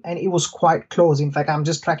item and it was quite close. In fact, I'm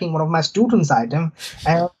just tracking one of my students' item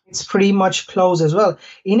and it's pretty much close as well.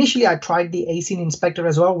 Initially, I tried the ASIN inspector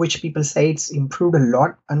as well, which people say it's improved a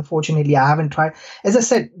lot. Unfortunately, I haven't tried. As I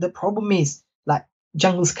said, the problem is like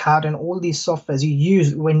Jungle Scout and all these softwares you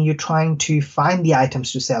use when you're trying to find the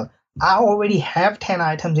items to sell. I already have 10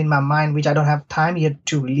 items in my mind, which I don't have time yet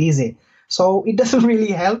to release it. So it doesn't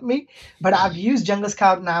really help me, but I've used Jungle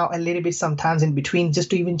Scout now a little bit sometimes in between just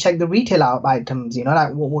to even check the retail items,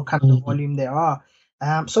 like what kind of volume there are.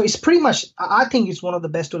 So it's pretty much, I think it's one of the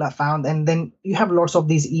best tools I found. And then you have lots of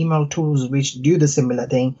these email tools which do the similar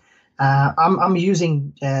thing. I'm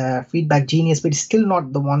using Feedback Genius, but it's still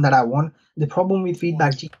not the one that I want. The problem with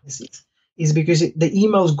Feedback Genius is because the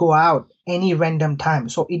emails go out any random time.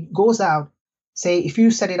 So it goes out. Say if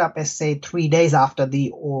you set it up as 3 days after the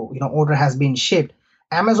order has been shipped,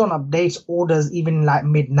 Amazon updates orders even like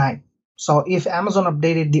midnight. So if Amazon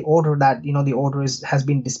updated the order that the order has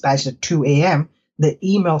been dispatched at 2 a.m., the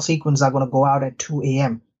email sequence are going to go out at 2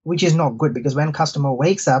 a.m., which is not good because when customer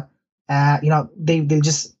wakes up, they'll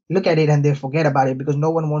just look at it and they'll forget about it because no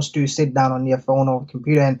one wants to sit down on their phone or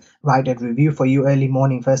computer and write a review for you early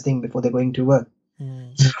morning first thing before they're going to work.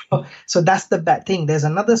 So that's the bad thing. There's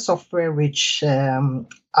another software which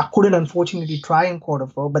I couldn't unfortunately try in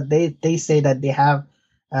Q4, but they say that they have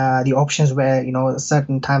the options where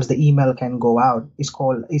certain times the email can go out.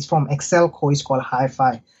 It's from Excel Co. It's called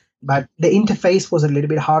Hi-Fi. but the interface was a little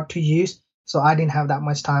bit hard to use. So I didn't have that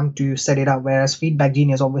much time to set it up. Whereas Feedback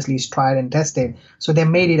Genius obviously is tried and tested. So they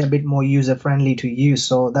made it a bit more user friendly to use.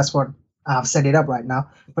 So that's what I've set it up right now,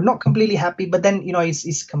 but not completely happy. But then,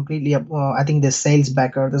 it's completely up. I think there's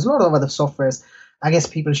SalesBacker. There's a lot of other softwares. I guess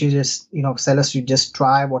people should just, sellers should just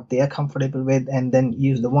try what they're comfortable with and then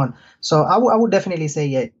use the one. So I would definitely say,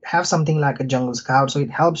 yeah, have something like a Jungle Scout. So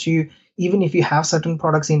it helps you, even if you have certain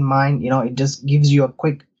products in mind, it just gives you a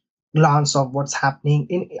quick glance of what's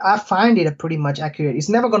happening. I find it a pretty much accurate. It's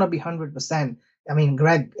never going to be 100%. I mean,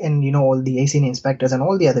 Greg and, all the ACN inspectors and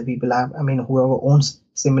all the other people, whoever owns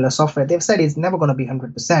similar software, they've said it's never going to be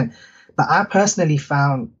 100%. But I personally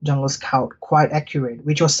found Jungle Scout quite accurate,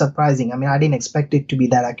 which was surprising. I mean, I didn't expect it to be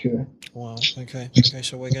that accurate. Wow. Okay.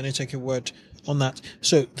 So we're going to take your word on that.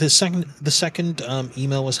 So the second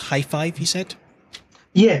email was High Five, you said?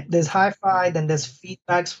 Yeah, there's High Five, then there's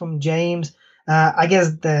feedbacks from James. I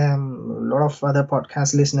guess a lot of other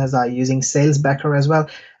podcast listeners are using SalesBacker as well.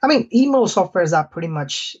 I mean, email softwares are pretty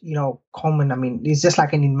much, common. I mean, it's just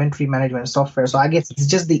like an inventory management software. So I guess it's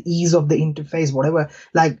just the ease of the interface, whatever.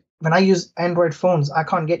 Like when I use Android phones, I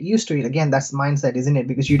can't get used to it. Again, that's mindset, isn't it?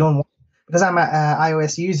 Because because I'm an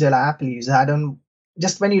iOS user, like Apple user, I don't,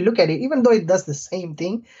 just when you look at it, even though it does the same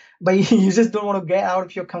thing, but you just don't want to get out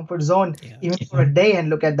of your comfort zone even for a day and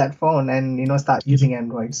look at that phone and start using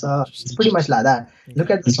Android. So it's pretty much like that.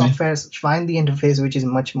 Look at the software, find the interface which is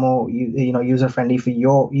much more user friendly for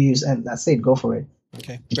your use, and that's it. Go for it.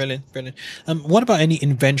 Okay, brilliant. What about any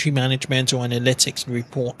inventory management or analytics and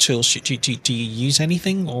report tools? Do you use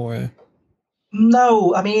anything or?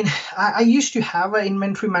 No, I mean, I used to have an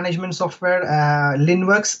inventory management software,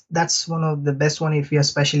 Linworks. That's one of the best one if you're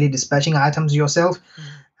especially dispatching items yourself.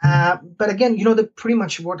 But again, the pretty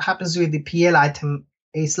much what happens with the PL item,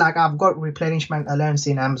 it's like I've got replenishment alerts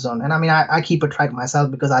in Amazon. And I mean, I keep a track myself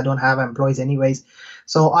because I don't have employees anyways.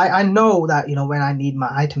 So I know that, when I need my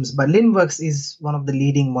items. But Linworks is one of the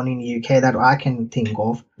leading one in the UK that I can think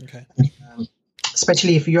of. Okay.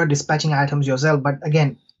 Especially if you're dispatching items yourself. But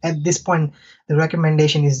again, at this point, the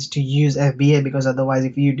recommendation is to use FBA because otherwise,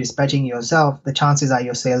 if you're dispatching yourself, the chances are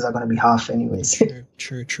your sales are going to be half anyways.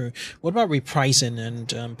 True. What about repricing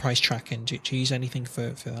and price tracking? Do you use anything for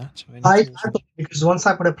that? I don't, because once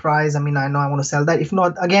I put a price, I mean, I know I want to sell that. If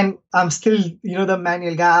not, again, I'm still, the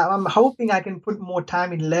manual guy. I'm hoping I can put more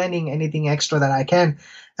time in learning anything extra that I can.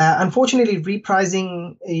 Unfortunately,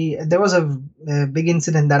 repricing, there was a big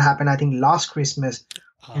incident that happened, I think, last Christmas.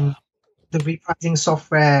 And the repricing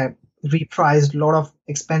software repriced a lot of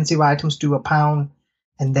expensive items to £1.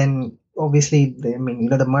 And then obviously,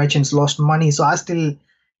 the merchants lost money. So I still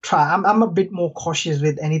try. I'm a bit more cautious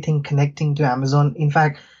with anything connecting to Amazon. In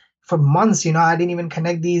fact, for months, I didn't even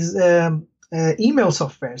connect these email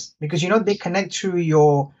softwares because, they connect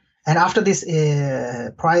through and after this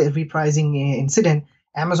repricing incident,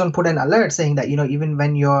 Amazon put an alert saying that, even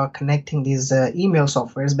when you're connecting these email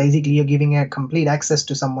softwares, basically you're giving a complete access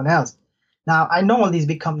to someone else. Now, I know all these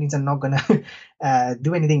big companies are not going to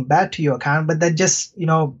do anything bad to your account, but that just,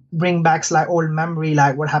 bring back like old memory,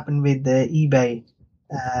 like what happened with the eBay.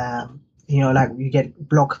 Like you get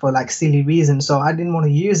blocked for like silly reasons. So I didn't want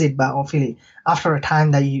to use it, but obviously after a time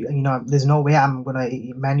that there's no way I'm going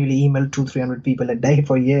to manually email 200-300 people a day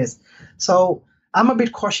for years. So I'm a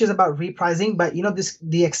bit cautious about repricing, but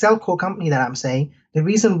the Excel Core company that I'm saying, the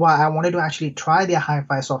reason why I wanted to actually try their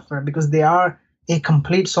Hi-Fi software because they are a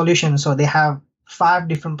complete solution. So they have 5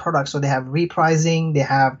 different products. So they have repricing, they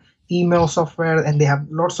have email software, and they have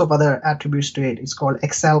lots of other attributes to it. It's called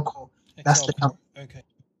Excel Core. That's the company. Okay.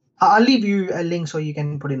 I'll leave you a link so you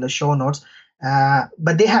can put in the show notes.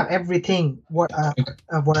 But they have everything what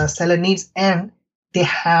a seller needs, and they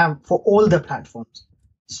have for all the platforms.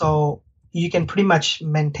 So you can pretty much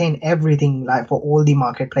maintain everything like for all the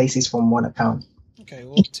marketplaces from one account. Okay,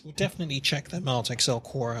 we'll definitely check them out, Excel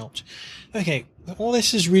Core out. Okay, all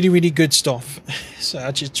this is really, really good stuff. So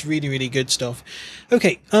it's really, really good stuff.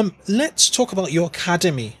 Okay, let's talk about your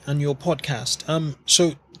academy and your podcast.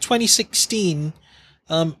 So 2016,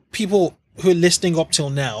 people who are listening up till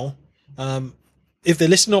now, if they're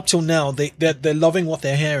listening up till now, they're loving what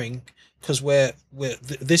they're hearing because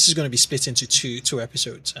this is going to be split into two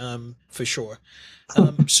episodes, for sure.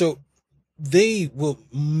 So they will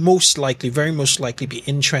very most likely be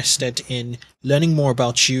interested in learning more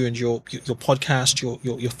about you and your podcast,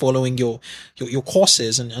 your following, your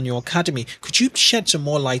courses and your academy. Could you shed some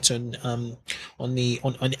more light on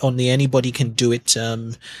the Anybody Can Do It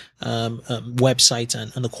website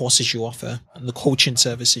and the courses you offer and the coaching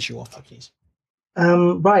services you offer, please?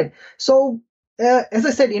 Right. So As I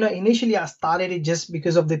said, initially I started it just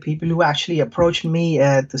because of the people who actually approached me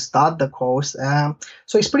to start the course.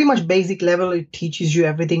 So it's pretty much basic level. It teaches you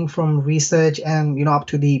everything from research and, up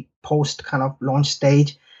to the post kind of launch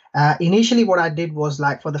stage. Initially, what I did was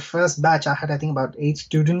like for the first batch, I had, I think, about 8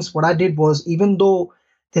 students. What I did was, even though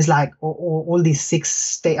there's like all these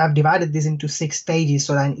I've divided this into 6 stages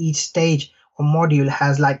so that in each stage or module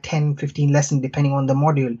has like 10, 15 lessons depending on the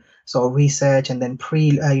module. So research and then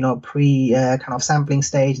pre kind of sampling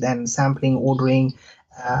stage, then sampling, ordering,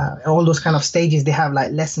 all those kind of stages. They have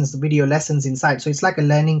like lessons, video lessons inside. So it's like a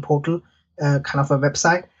learning portal, kind of a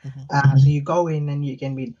website. So you go in and you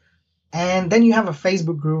can be, and then you have a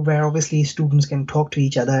Facebook group where obviously students can talk to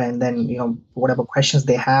each other, and then whatever questions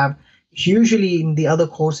they have. Usually in the other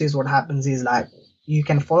courses, what happens is like you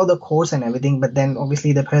can follow the course and everything, but then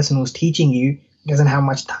obviously the person who's teaching you doesn't have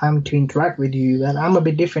much time to interact with you. And I'm a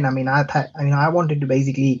bit different. I mean, I wanted to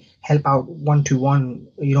basically help out one-to-one,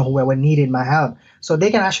 whoever needed my help. So they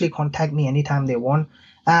can actually contact me anytime they want.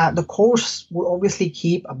 The course will obviously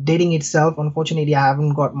keep updating itself. Unfortunately, I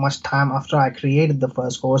haven't got much time after I created the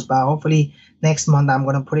first course, but hopefully next month I'm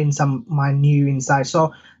going to put in my new insights.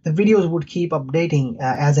 So the videos would keep updating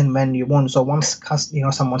as and when you want. So once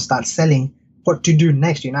someone starts selling, what to do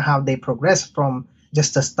next, how they progress from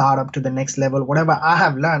just a startup to the next level. Whatever I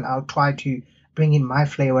have learned, I'll try to bring in my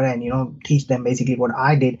flavor and, teach them basically what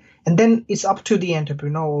I did. And then it's up to the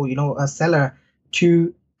entrepreneur, a seller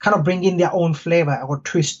to kind of bring in their own flavor or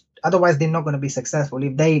twist. Otherwise, they're not going to be successful.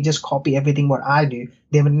 If they just copy everything what I do,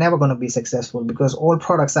 they're never going to be successful because all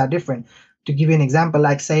products are different. To give you an example,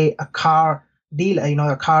 like say a car dealer,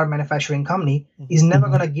 a car manufacturing company is never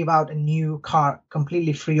going to give out a new car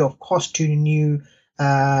completely free of cost to new,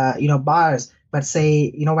 buyers. But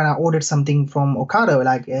say, when I ordered something from Ocado,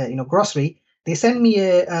 like, grocery, they send me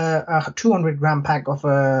a 200 gram pack of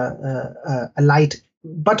a light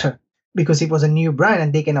butter because it was a new brand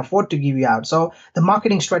and they can afford to give you out. So the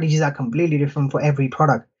marketing strategies are completely different for every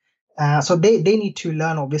product. So they need to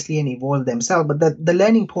learn, obviously, and evolve themselves. But the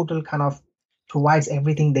learning portal kind of provides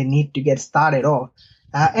everything they need to get started off.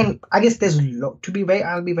 And I guess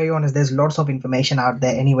I'll be very honest, there's lots of information out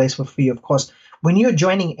there anyways for free, of course. When you're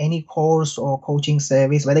joining any course or coaching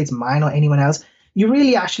service, whether it's mine or anyone else, you're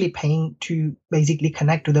really actually paying to basically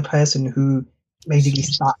connect to the person who basically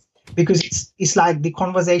starts. Because it's like the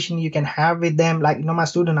conversation you can have with them. Like, my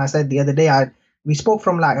student, I said the other day, we spoke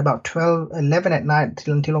from like about 12, 11 at night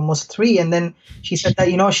until almost 3. And then she said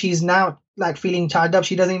that, she's now like feeling charged up.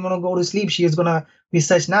 She doesn't even want to go to sleep. She is going to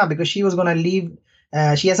research now because she was going to leave.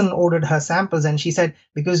 She hasn't ordered her samples, and she said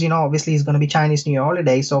because obviously it's going to be Chinese New Year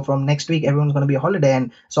holiday, so from next week everyone's going to be on holiday,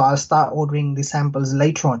 and so I'll start ordering the samples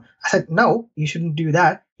later on. I said no, you shouldn't do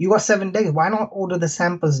that. You got 7 days. Why not order the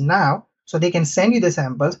samples now so they can send you the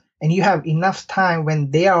samples, and you have enough time when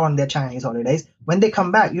they are on their Chinese holidays. When they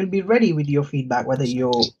come back, you'll be ready with your feedback, whether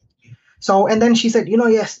you're. So, and then she said,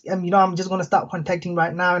 yes, I'm just going to start contacting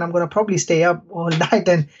right now, and I'm going to probably stay up all night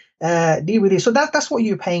and deal with it. So that's what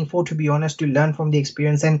you're paying for, to be honest, to learn from the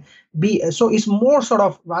experience and so it's more sort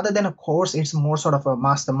of, rather than a course, it's more sort of a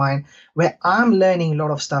mastermind where I'm learning a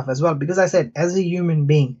lot of stuff as well. Because I said, as a human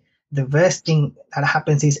being, the worst thing that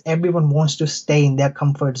happens is everyone wants to stay in their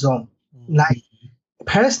comfort zone. Like,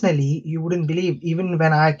 personally, you wouldn't believe, even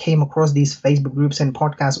when I came across these Facebook groups and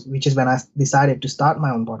podcasts, which is when I decided to start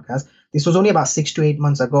my own podcast. This was only about 6 to 8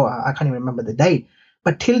 months ago. I can't even remember the date.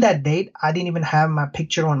 But till that date, I didn't even have my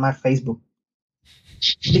picture on my Facebook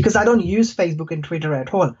because I don't use Facebook and Twitter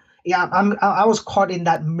at all. Yeah, I was caught in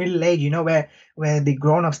that middle age, where the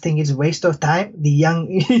grown-ups think it's a waste of time. The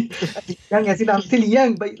young, as in I'm still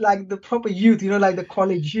young, but like the proper youth, like the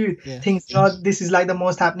college youth thinks, this is like the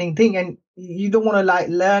most happening thing. And you don't want to like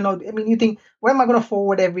learn, you think, what am I going to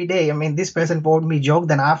forward every day? This person forwarded me joke,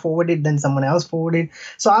 then I forwarded, then someone else forwarded.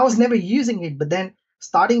 So I was never using it. But then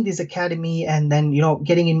starting this academy and then,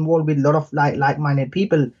 getting involved with a lot of like-minded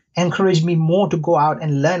people encouraged me more to go out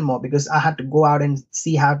and learn more, because I had to go out and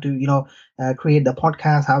see how to, create the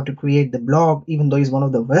podcast, how to create the blog, even though it's one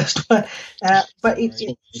of the worst. But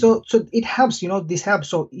so it helps, this helps.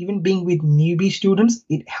 So even being with newbie students,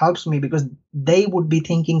 it helps me because they would be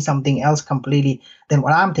thinking something else completely than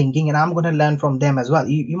what I'm thinking, and I'm going to learn from them as well.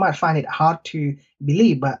 You might find it hard to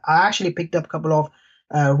believe, but I actually picked up a couple of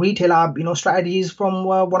retail app, strategies from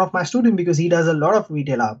one of my students, because he does a lot of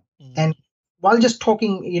retail app. And while just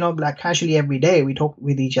talking, like casually every day, we talk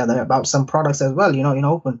with each other about some products as well, in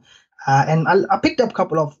open. And I picked up a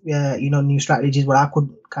couple of, new strategies where I could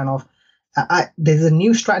kind of, there's a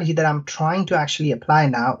new strategy that I'm trying to actually apply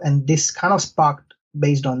now. And this kind of sparked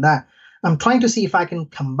based on that. I'm trying to see if I can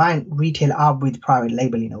combine retail app with private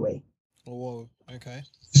label in a way. Oh, whoa. Okay.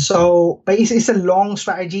 So, but it's a long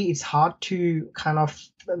strategy. It's hard to kind of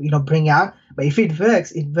bring out. But if it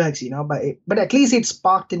works, it works. But at least it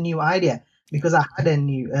sparked a new idea because I had a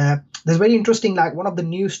new. There's very interesting. Like one of the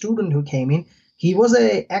new student who came in, he was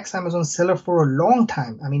a ex Amazon seller for a long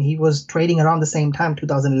time. I mean, he was trading around the same time,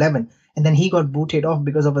 2011, and then he got booted off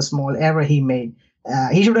because of a small error he made.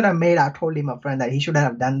 He shouldn't have made. I told him, a friend, that he should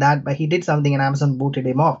have done that, but he did something, and Amazon booted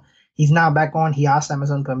him off. He's now back on. He asked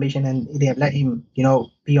Amazon permission, and they have let him,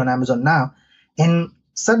 be on Amazon now. And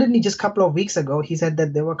suddenly, just a couple of weeks ago, he said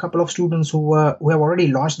that there were a couple of students who have already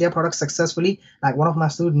launched their products successfully. Like one of my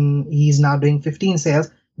students, he's now doing 15 sales,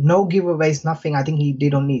 no giveaways, nothing. I think he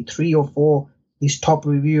did only 3 or 4 these top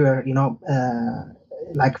reviewer,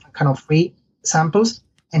 like kind of free samples,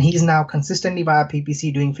 and he's now consistently via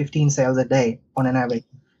PPC doing 15 sales a day on an average.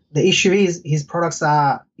 The issue is his products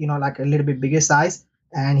are, like a little bit bigger size,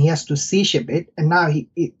 and he has to sea ship it. And now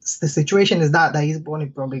the situation is that he's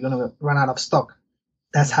probably going to run out of stock.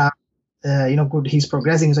 That's how good he's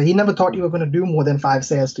progressing. So he never thought you were going to do more than 5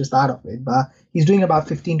 sales to start off with, but he's doing about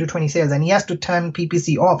 15 to 20 sales, and he has to turn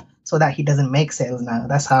PPC off so that he doesn't make sales now.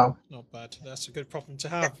 That's how. Not bad. That's a good problem to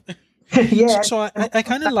have. Yeah. So I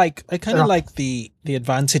kind of like the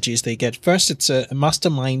advantages they get. First, it's a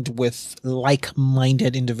mastermind with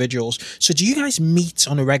like-minded individuals. So do you guys meet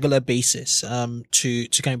on a regular basis to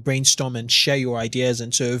kind of brainstorm and share your ideas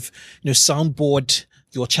and sort of soundboard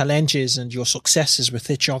your challenges and your successes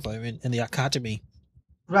with each other in the academy?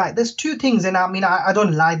 Right. There's 2 things, and I mean I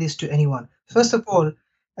don't lie this to anyone. First of all,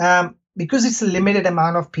 because it's a limited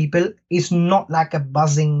amount of people, it's not like a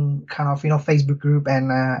buzzing kind of Facebook group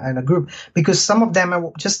and a group, because some of them have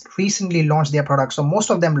just recently launched their products. So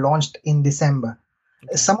most of them launched in December.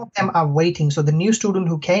 Okay. Some of them are waiting. So the new student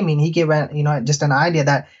who came in, he gave just an idea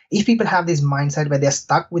that if people have this mindset where they're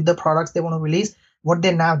stuck with the products they want to release, what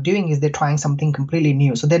they're now doing is they're trying something completely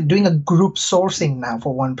new. So they're doing a group sourcing now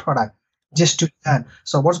for one product just to learn.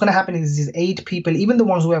 So what's going to happen is these 8 people, even the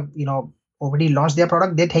ones who have already launched their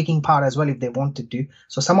product, they're taking part as well if they wanted to.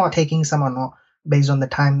 So some are taking, some are not, based on the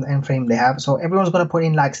time and frame they have. So everyone's going to put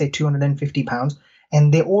in like say £250,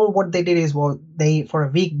 and what they did is, they for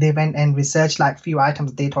a week they went and researched like few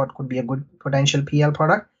items they thought could be a good potential PL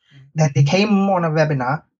product. Then they came on a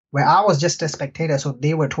webinar where I was just a spectator. So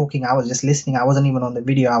they were talking, I was just listening. I wasn't even on the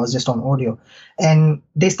video, I was just on audio. And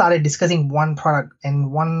they started discussing one product,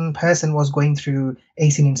 and one person was going through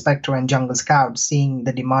ASIN Inspector and Jungle Scout, seeing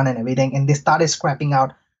the demand and everything. And they started scrapping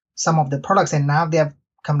out some of the products, and now they have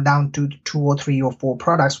come down to 2 or 3 or 4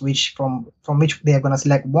 products, which from which they are going to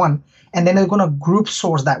select one, and then they're going to group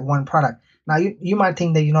source that one product. Now you might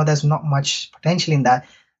think that there's not much potential in that.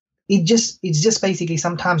 It's just basically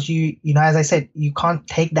sometimes as I said, you can't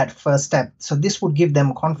take that first step. So this would give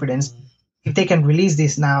them confidence if they can release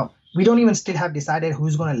this now. We don't even still have decided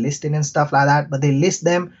who's going to list it and stuff like that, but they list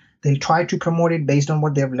them. They'll try to promote it based on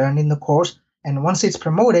what they've learned in the course. And once it's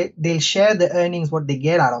promoted, they'll share the earnings, what they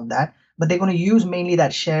get out of that. But they're going to use mainly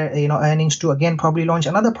that share, earnings to again probably launch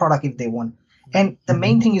another product if they want. And the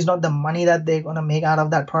main thing is not the money that they're going to make out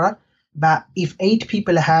of that product, but if 8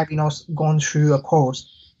 people have, gone through a course,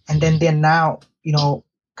 and then they're now,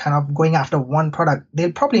 kind of going after one product,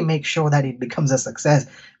 they'll probably make sure that it becomes a success.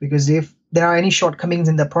 Because if there are any shortcomings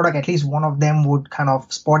in the product, at least one of them would kind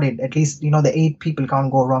of spot it. At least, the 8 people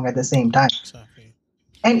can't go wrong at the same time. Exactly.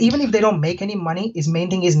 And even if they don't make any money, his main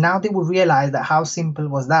thing is now they will realize that how simple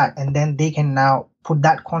was that. And then they can now put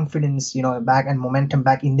that confidence, back and momentum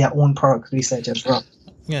back in their own product research as well.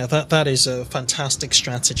 Yeah, that is a fantastic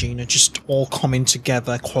strategy, just all coming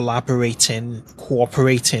together, collaborating,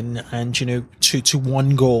 cooperating, and, to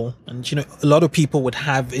one goal. And, a lot of people would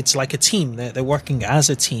have, it's like a team. They're working as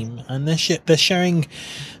a team, and they're sharing,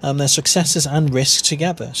 their successes and risks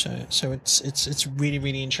together. So it's really,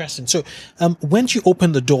 really interesting. So, when do you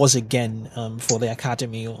open the doors again, for the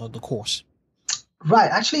academy or the course?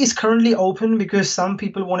 Right. Actually, it's currently open because some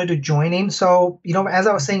people wanted to join in. So, as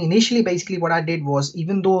I was saying initially, basically what I did was,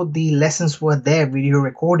 even though the lessons were there, video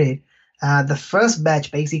recorded, the first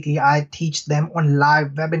batch, basically, I teach them on live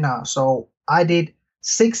webinar. So I did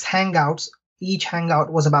 6 hangouts. Each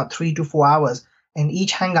hangout was about 3 to 4 hours. And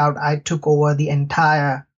each hangout, I took over the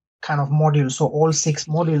entire kind of module. So all 6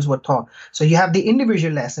 modules were taught. So you have the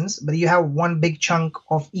individual lessons, but you have one big chunk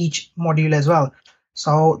of each module as well.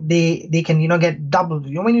 So they can, get doubled.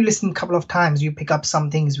 When you listen a couple of times, you pick up some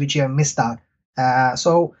things which you have missed out.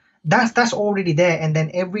 So that's already there. And then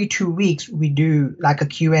every 2 weeks, we do like a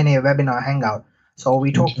Q&A webinar hangout. So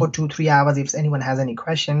we talk for 2-3 hours. If anyone has any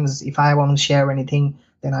questions, if I want to share anything,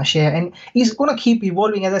 then I share. And it's going to keep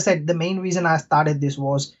evolving. As I said, the main reason I started this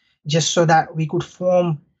was just so that we could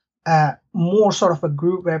form more sort of a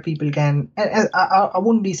group where people can, and I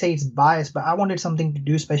wouldn't be say it's biased, but I wanted something to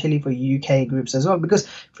do especially for UK groups as well, because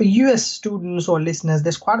for US students or listeners,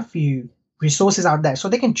 there's quite a few resources out there, so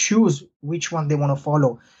they can choose which one they want to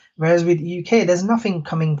follow. Whereas with UK, there's nothing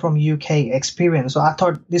coming from UK experience. So I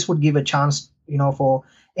thought this would give a chance, for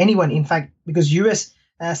anyone. In fact, because US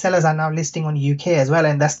sellers are now listing on UK as well,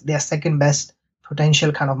 and that's their second best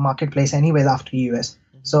potential kind of marketplace anyways after US.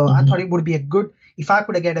 So I thought it would be a good, if I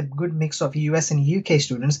could get a good mix of US and UK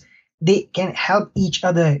students, they can help each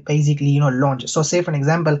other basically, launch. So say for an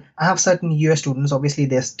example, I have certain US students, obviously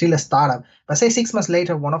they're still a startup, but say 6 months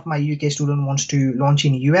later, one of my UK students wants to launch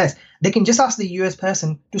in US, they can just ask the US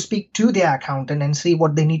person to speak to their accountant and see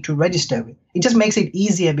what they need to register with. It just makes it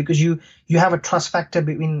easier because you have a trust factor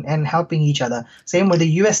between and helping each other. Same with the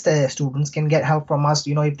US students can get help from us,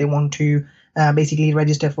 if they want to basically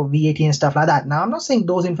register for VAT and stuff like that. Now, I'm not saying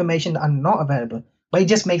those information are not available, but it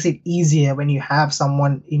just makes it easier when you have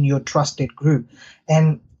someone in your trusted group.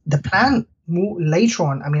 And the plan later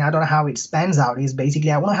on, I don't know how it spans out, is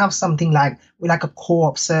basically I want to have something like a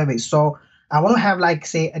co-op service. So I want to have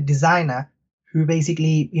say a designer who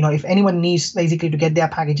basically, if anyone needs basically to get their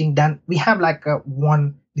packaging done, we have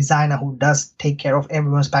one designer who does take care of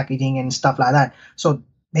everyone's packaging and stuff like that. So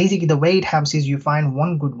basically the way it helps is you find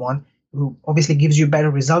one good one who obviously gives you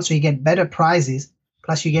better results, so you get better prices.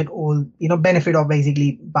 Plus, you get all benefit of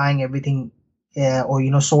basically buying everything or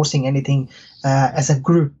sourcing anything as a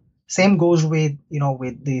group. Same goes with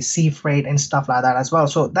with the sea freight and stuff like that as well.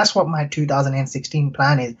 So that's what my 2016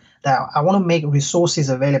 plan is. That I want to make resources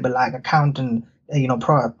available like accountant,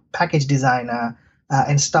 package designer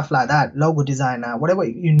and stuff like that, logo designer, whatever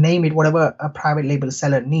you name it, whatever a private label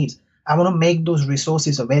seller needs. I want to make those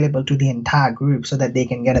resources available to the entire group so that they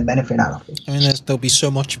can get a benefit out of it. There'll be so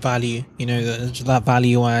much value, that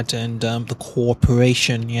value add, and the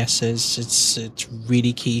cooperation. Yes, it's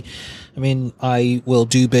really key. I will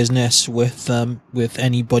do business with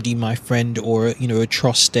anybody my friend or a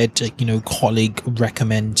trusted colleague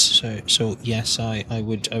recommends. So yes, I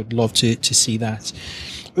would love to see that.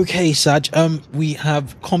 Okay, Saj, we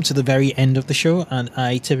have come to the very end of the show, and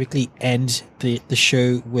I typically end the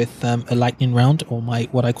show with a lightning round, or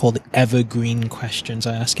what I call the evergreen questions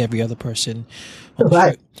I ask every other person on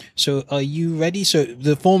the show. So are you ready? So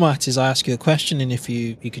the format is I ask you a question, and if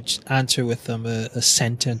you could just answer with a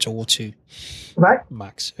sentence or two. Right.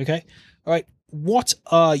 Max. Okay. All right. What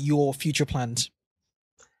are your future plans?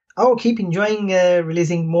 I'll keep enjoying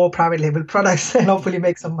releasing more private label products and hopefully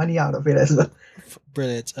make some money out of it as well.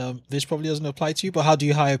 Brilliant. This probably doesn't apply to you, but how do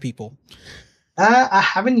you hire people? I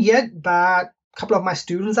haven't yet, but a couple of my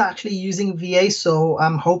students are actually using VA, so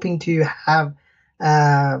I'm hoping to have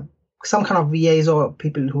some kind of VAs or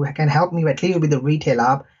people who can help me at least with the retail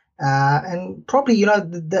app. And probably,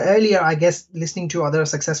 the earlier, I guess, listening to other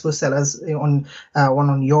successful sellers on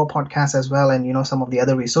your podcast as well, and, some of the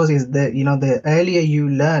other resources, the earlier you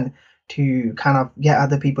learn to kind of get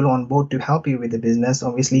other people on board to help you with the business,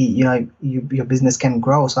 obviously, your business can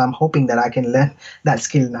grow. So I'm hoping that I can learn that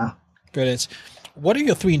skill now. Brilliant. What are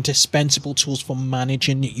your 3 indispensable tools for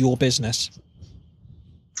managing your business?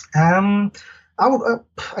 I would,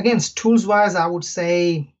 again, tools wise, I would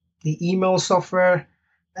say the email software,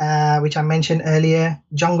 which I mentioned earlier,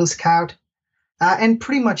 Jungle Scout, and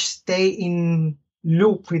pretty much stay in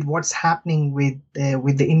loop with what's happening with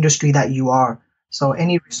the industry that you are. So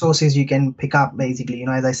any resources you can pick up, basically,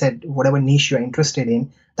 as I said, whatever niche you're interested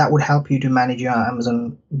in, that would help you to manage your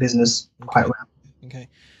Amazon business quite well. Okay.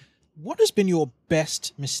 What has been your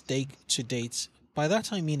best mistake to date? By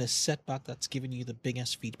that, I mean a setback that's given you the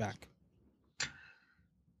biggest feedback.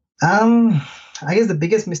 I guess the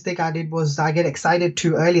biggest mistake I did was I get excited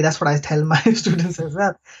too early. That's what I tell my students as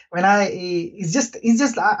well. It's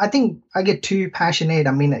just, I think I get too passionate.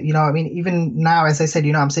 Even now, as I said,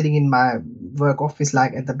 I'm sitting in my work office,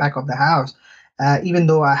 like at the back of the house, even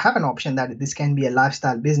though I have an option that this can be a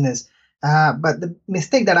lifestyle business. But the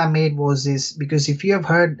mistake that I made is because if you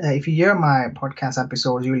hear my podcast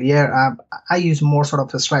episodes, you'll hear, I use more sort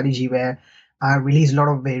of a strategy where I release a lot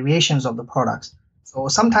of variations of the products. So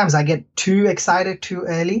sometimes I get too excited too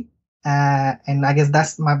early, and I guess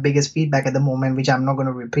that's my biggest feedback at the moment, which I'm not going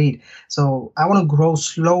to repeat. So I want to grow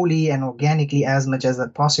slowly and organically as much as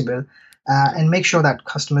possible, and make sure that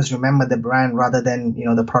customers remember the brand rather than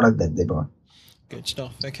the product that they bought. Good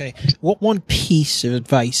stuff. Okay, what one piece of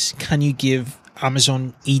advice can you give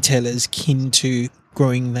Amazon retailers keen to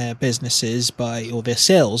growing their businesses or their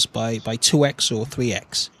sales by 2x or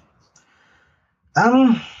 3x?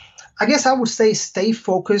 I guess I would say stay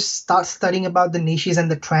focused, start studying about the niches and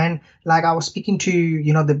the trend. Like I was speaking to,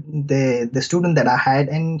 the student that I had,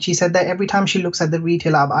 and she said that every time she looks at the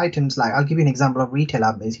retail hub items, like I'll give you an example of retail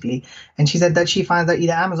hub basically, and she said that she finds that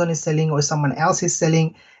either Amazon is selling or someone else is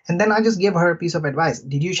selling. And then I just gave her a piece of advice.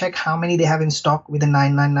 Did you check how many they have in stock with the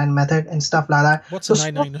 999 method and stuff like that? What's the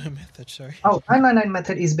 999 method? Sorry. Oh, 999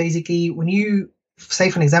 method is basically when you, say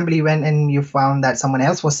for an example, you went and you found that someone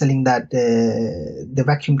else was selling that the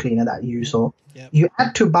vacuum cleaner that you saw. Yep. You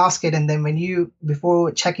add to basket, and then when you,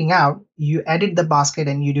 before checking out, you edit the basket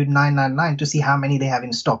and you do 999 to see how many they have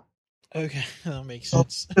in stock. Okay, that makes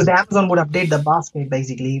sense. Because the Amazon would update the basket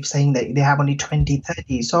basically saying that they have only 20,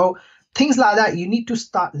 30. So things like that, you need to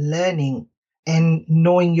start learning and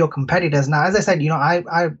knowing your competitors. Now, as I said,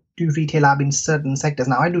 I do retail hub in certain sectors.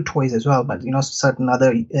 Now I do toys as well, but certain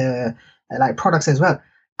other like products as well.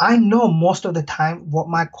 I know most of the time what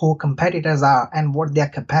my core competitors are and what their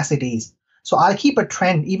capacity is. So I'll keep a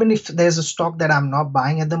trend, even if there's a stock that I'm not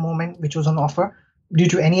buying at the moment, which was on offer due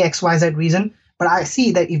to any XYZ reason. But I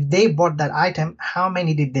see that if they bought that item, how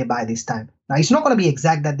many did they buy this time? Now, it's not going to be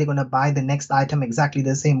exact that they're going to buy the next item exactly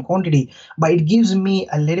the same quantity, but it gives me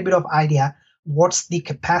a little bit of idea what's the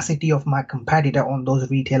capacity of my competitor on those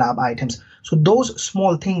retail hub items. So those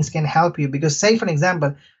small things can help you, because say, for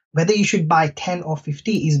example, whether you should buy 10 or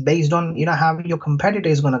 50 is based on, how your competitor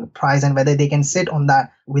is going to price and whether they can sit on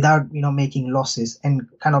that without, making losses and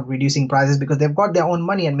kind of reducing prices, because they've got their own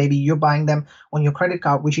money and maybe you're buying them on your credit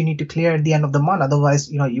card, which you need to clear at the end of the month.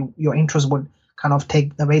 Otherwise, your interest would kind of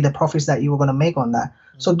take away the profits that you were going to make on that.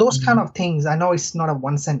 So those kind of things, I know it's not a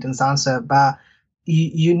one sentence answer, but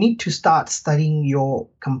you need to start studying your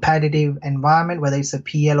competitive environment, whether it's a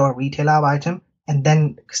PL or a retail hub item, and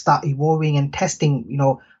then start evolving and testing,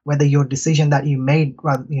 whether your decision that you made,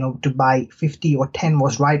 to buy 50 or 10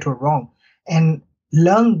 was right or wrong, and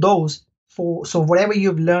learn those so whatever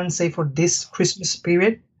you've learned, say for this Christmas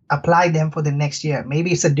period, apply them for the next year.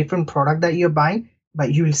 Maybe it's a different product that you're buying,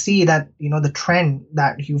 but you will see that, the trend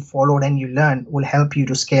that you followed and you learned will help you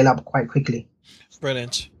to scale up quite quickly.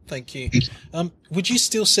 Brilliant. Thank you. Would you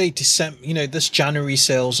still say December, this January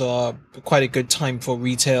sales are quite a good time for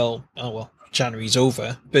retail? Oh, well, January's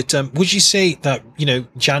over, but would you say that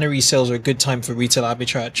January sales are a good time for retail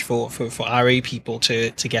arbitrage for RA people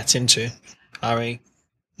to get into RA?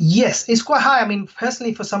 Yes, it's quite high. I mean,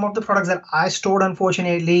 personally, for some of the products that I stored,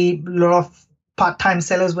 unfortunately, a lot of part-time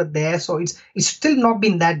sellers were there, so it's still not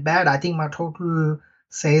been that bad. I think my total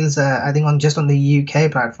sales, I think on the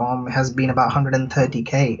UK platform, has been about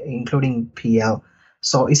 130k, including PL.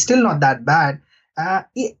 So it's still not that bad. I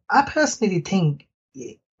personally think,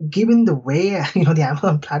 given the way the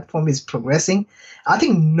Amazon platform is progressing, I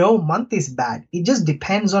think no month is bad. It just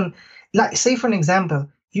depends on, like, say for an example,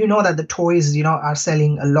 that the toys are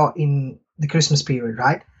selling a lot in the Christmas period,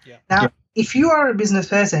 right? Yeah. Now, if you are a business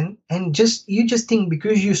person and you just think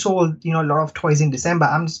because you sold a lot of toys in December,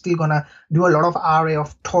 I'm still gonna do a lot of RA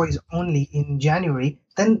of toys only in January,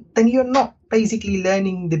 then you're not basically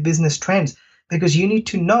learning the business trends, because you need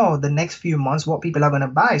to know the next few months what people are going to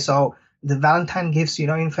buy. So the Valentine gifts,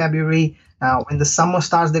 in February, now when the summer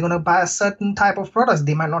starts, they're going to buy a certain type of products.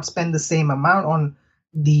 They might not spend the same amount on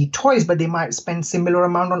the toys, but they might spend similar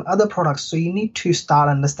amount on other products. So you need to start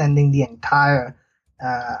understanding the entire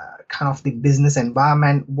kind of the business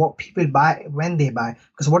environment, what people buy, when they buy.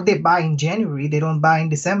 Because what they buy in January, they don't buy in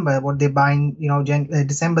December. What they buy in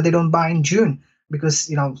December, they don't buy in June, because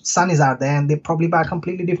sun is out there and they probably buy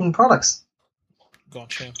completely different products.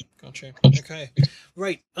 Gotcha. Okay.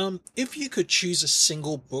 Right. If you could choose a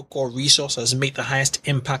single book or resource that has made the highest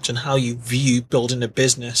impact on how you view building a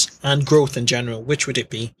business and growth in general, which would it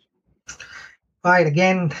be? Right.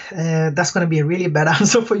 Again, that's going to be a really bad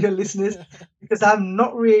answer for your listeners, because I'm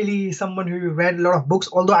not really someone who read a lot of books,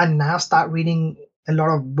 although I now start reading a lot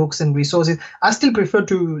of books and resources. I still prefer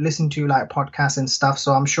to listen to like podcasts and stuff.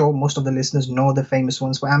 So I'm sure most of the listeners know the famous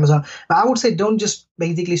ones for Amazon. But I would say don't just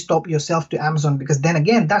basically stop yourself to Amazon, because then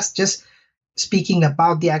again, that's just speaking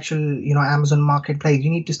about the actual, Amazon marketplace.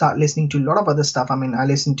 You need to start listening to a lot of other stuff. I mean, I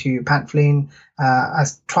listen to Pat Flynn. I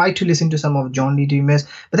try to listen to some of John Lee Dumas.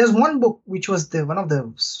 But there's one book which was one of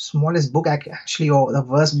the smallest book actually, or the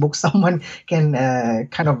worst book someone can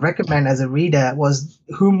kind of recommend as a reader, was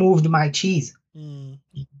Who Moved My Cheese?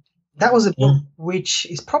 That was a book which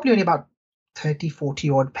is probably only about 30, 40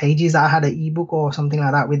 odd pages. I had an ebook or something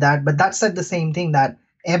like that with that. But that said the same thing, that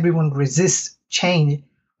everyone resists change,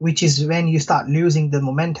 which is when you start losing the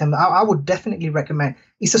momentum. I would definitely recommend.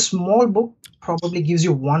 It's a small book, probably gives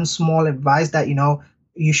you one small advice that,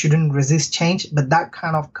 you shouldn't resist change, but that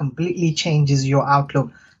kind of completely changes your outlook.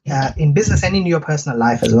 in business and in your personal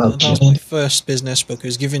life as well. That was my first business book. It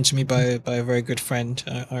was given to me by a very good friend.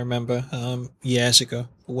 I remember years ago,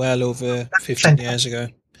 well over 15 years ago.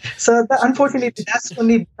 So unfortunately, that's the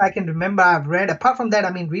only book I can remember I've read. Apart from that,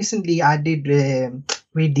 I mean, recently I did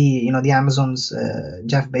read the Amazon's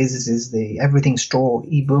Jeff Bezos's the Everything Store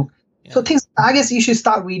ebook. Yeah. So I guess you should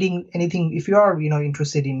start reading anything if you are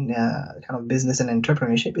interested in kind of business and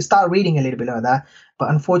entrepreneurship. You start reading a little bit of that. But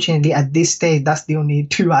unfortunately, at this stage, that's the only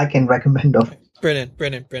two I can recommend of. Brilliant.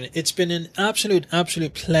 It's been an absolute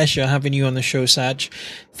pleasure having you on the show, Saj.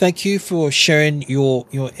 Thank you for sharing your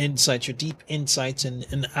insights, your deep insights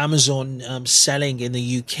in Amazon selling in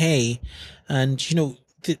the UK, and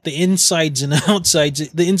the insides and outsides,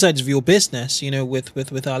 the insides of your business,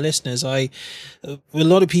 with our listeners. A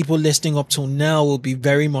lot of people listening up till now will be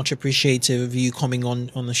very much appreciative of you coming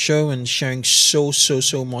on the show and sharing so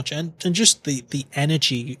much and just the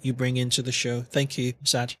energy you bring into the show. Thank you,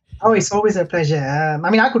 Saj. Oh, it's always a pleasure. I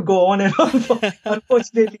mean, I could go on and on.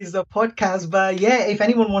 Unfortunately, it's a podcast. But yeah, if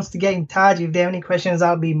anyone wants to get in touch, if they have any questions,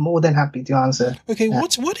 I'll be more than happy to answer. Okay,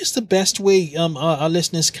 what is the best way our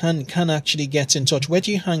listeners can actually get in touch? Where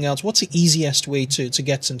do you hang out? What's the easiest way to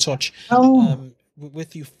get in touch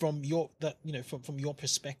with you from your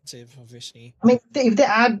perspective, obviously? I mean, if they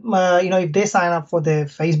add, if they sign up for the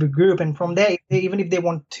Facebook group, and from there, even if they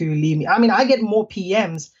want to leave me, I mean, I get more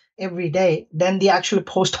PMs every day than the actual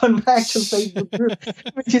post on my actual Facebook group,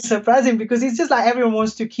 which is surprising because it's just like everyone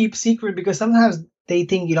wants to keep secret because sometimes they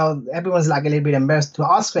think, everyone's like a little bit embarrassed to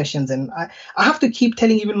ask questions. And I have to keep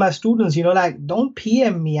telling even my students, don't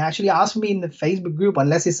PM me, actually ask me in the Facebook group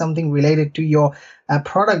unless it's something related to your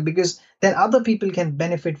product, because then other people can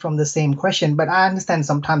benefit from the same question. But I understand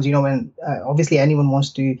sometimes, when obviously anyone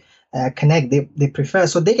wants to connect, they prefer,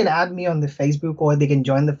 so they can add me on the Facebook or they can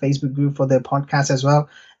join the Facebook group for the podcast as well.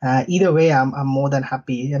 Either way, I'm more than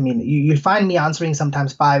happy. I mean, you'll find me answering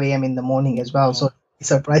sometimes 5 a.m. in the morning as well. So it's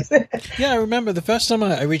surprising. Yeah, I remember the first time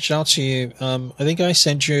I reached out to you. I think I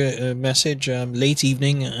sent you a message late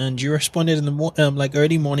evening, and you responded in the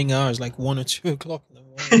early morning hours, like 1 or 2 o'clock in the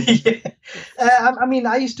morning. Yeah. I mean,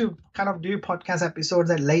 I used to kind of do podcast episodes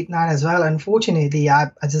at late night as well. Unfortunately, I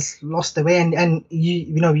just lost the way. And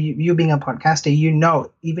you being a podcaster,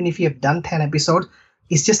 even if you have done 10 episodes,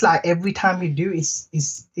 it's just like every time you do,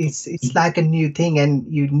 it's like a new thing, and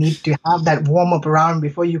you need to have that warm up around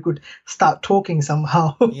before you could start talking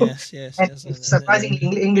somehow. Yes.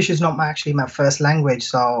 Surprisingly, English is not my first language,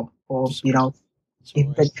 so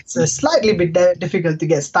it's a slightly bit difficult to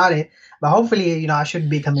get started. But hopefully, I should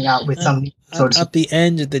be coming out with some episodes. At the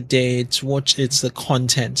end of the day, it's the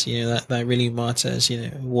content, that really matters,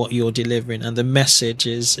 what you're delivering, and the message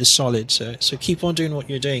is solid. So keep on doing what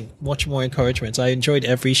you're doing. Much more encouragement. I enjoyed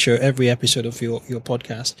every episode of your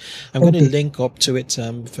podcast. I'm going to link up to it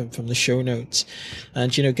from the show notes.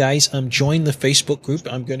 And guys, join the Facebook group.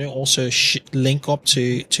 I'm going to also link up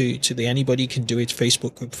to the Anybody Can Do It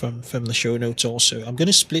Facebook group from the show notes also. I'm going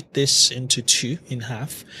to split this into in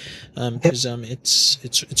half. Because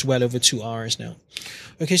it's well over 2 hours now.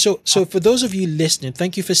 Okay, so for those of you listening,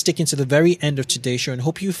 thank you for sticking to the very end of today's show, and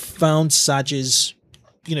hope you found Saj's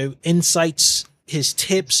insights, his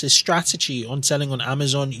tips, his strategy on selling on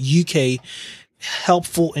Amazon UK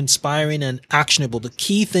helpful, inspiring, and actionable. The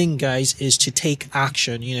key thing, guys, is to take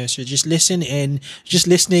action. So just listen in. Just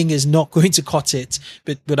listening is not going to cut it,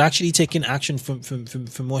 but actually taking action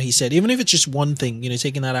from what he said, even if it's just one thing,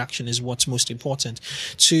 taking that action is what's most important.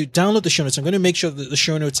 To download the show notes, I'm going to make sure that the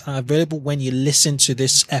show notes are available when you listen to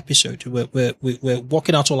this episode. We're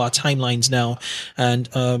working out all our timelines now, and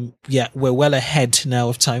we're well ahead now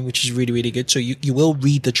of time, which is really, really good. So you will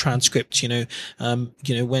read the transcript,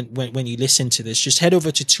 when you listen to this. Just head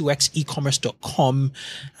over to 2xecommerce.com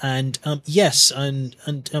and for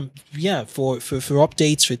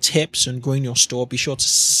updates, for tips on growing your store, be sure to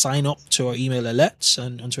sign up to our email alerts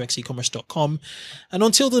on 2xecommerce.com. And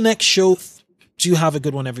until the next show, do have a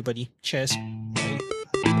good one, everybody. Cheers. Bye.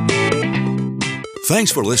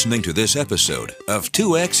 Thanks for listening to this episode of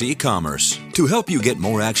 2X E-Commerce. To help you get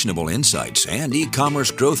more actionable insights and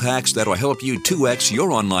e-commerce growth hacks that'll help you 2X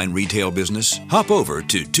your online retail business, hop over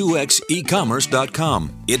to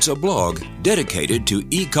 2xecommerce.com. It's a blog dedicated to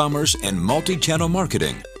e-commerce and multi-channel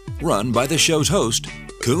marketing, run by the show's host,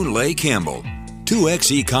 Kunle Campbell.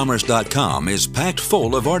 2xecommerce.com is packed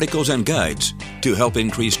full of articles and guides to help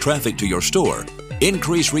increase traffic to your store,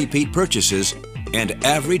 increase repeat purchases, and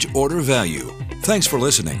average order value. Thanks for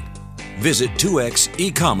listening. Visit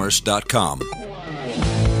 2xecommerce.com.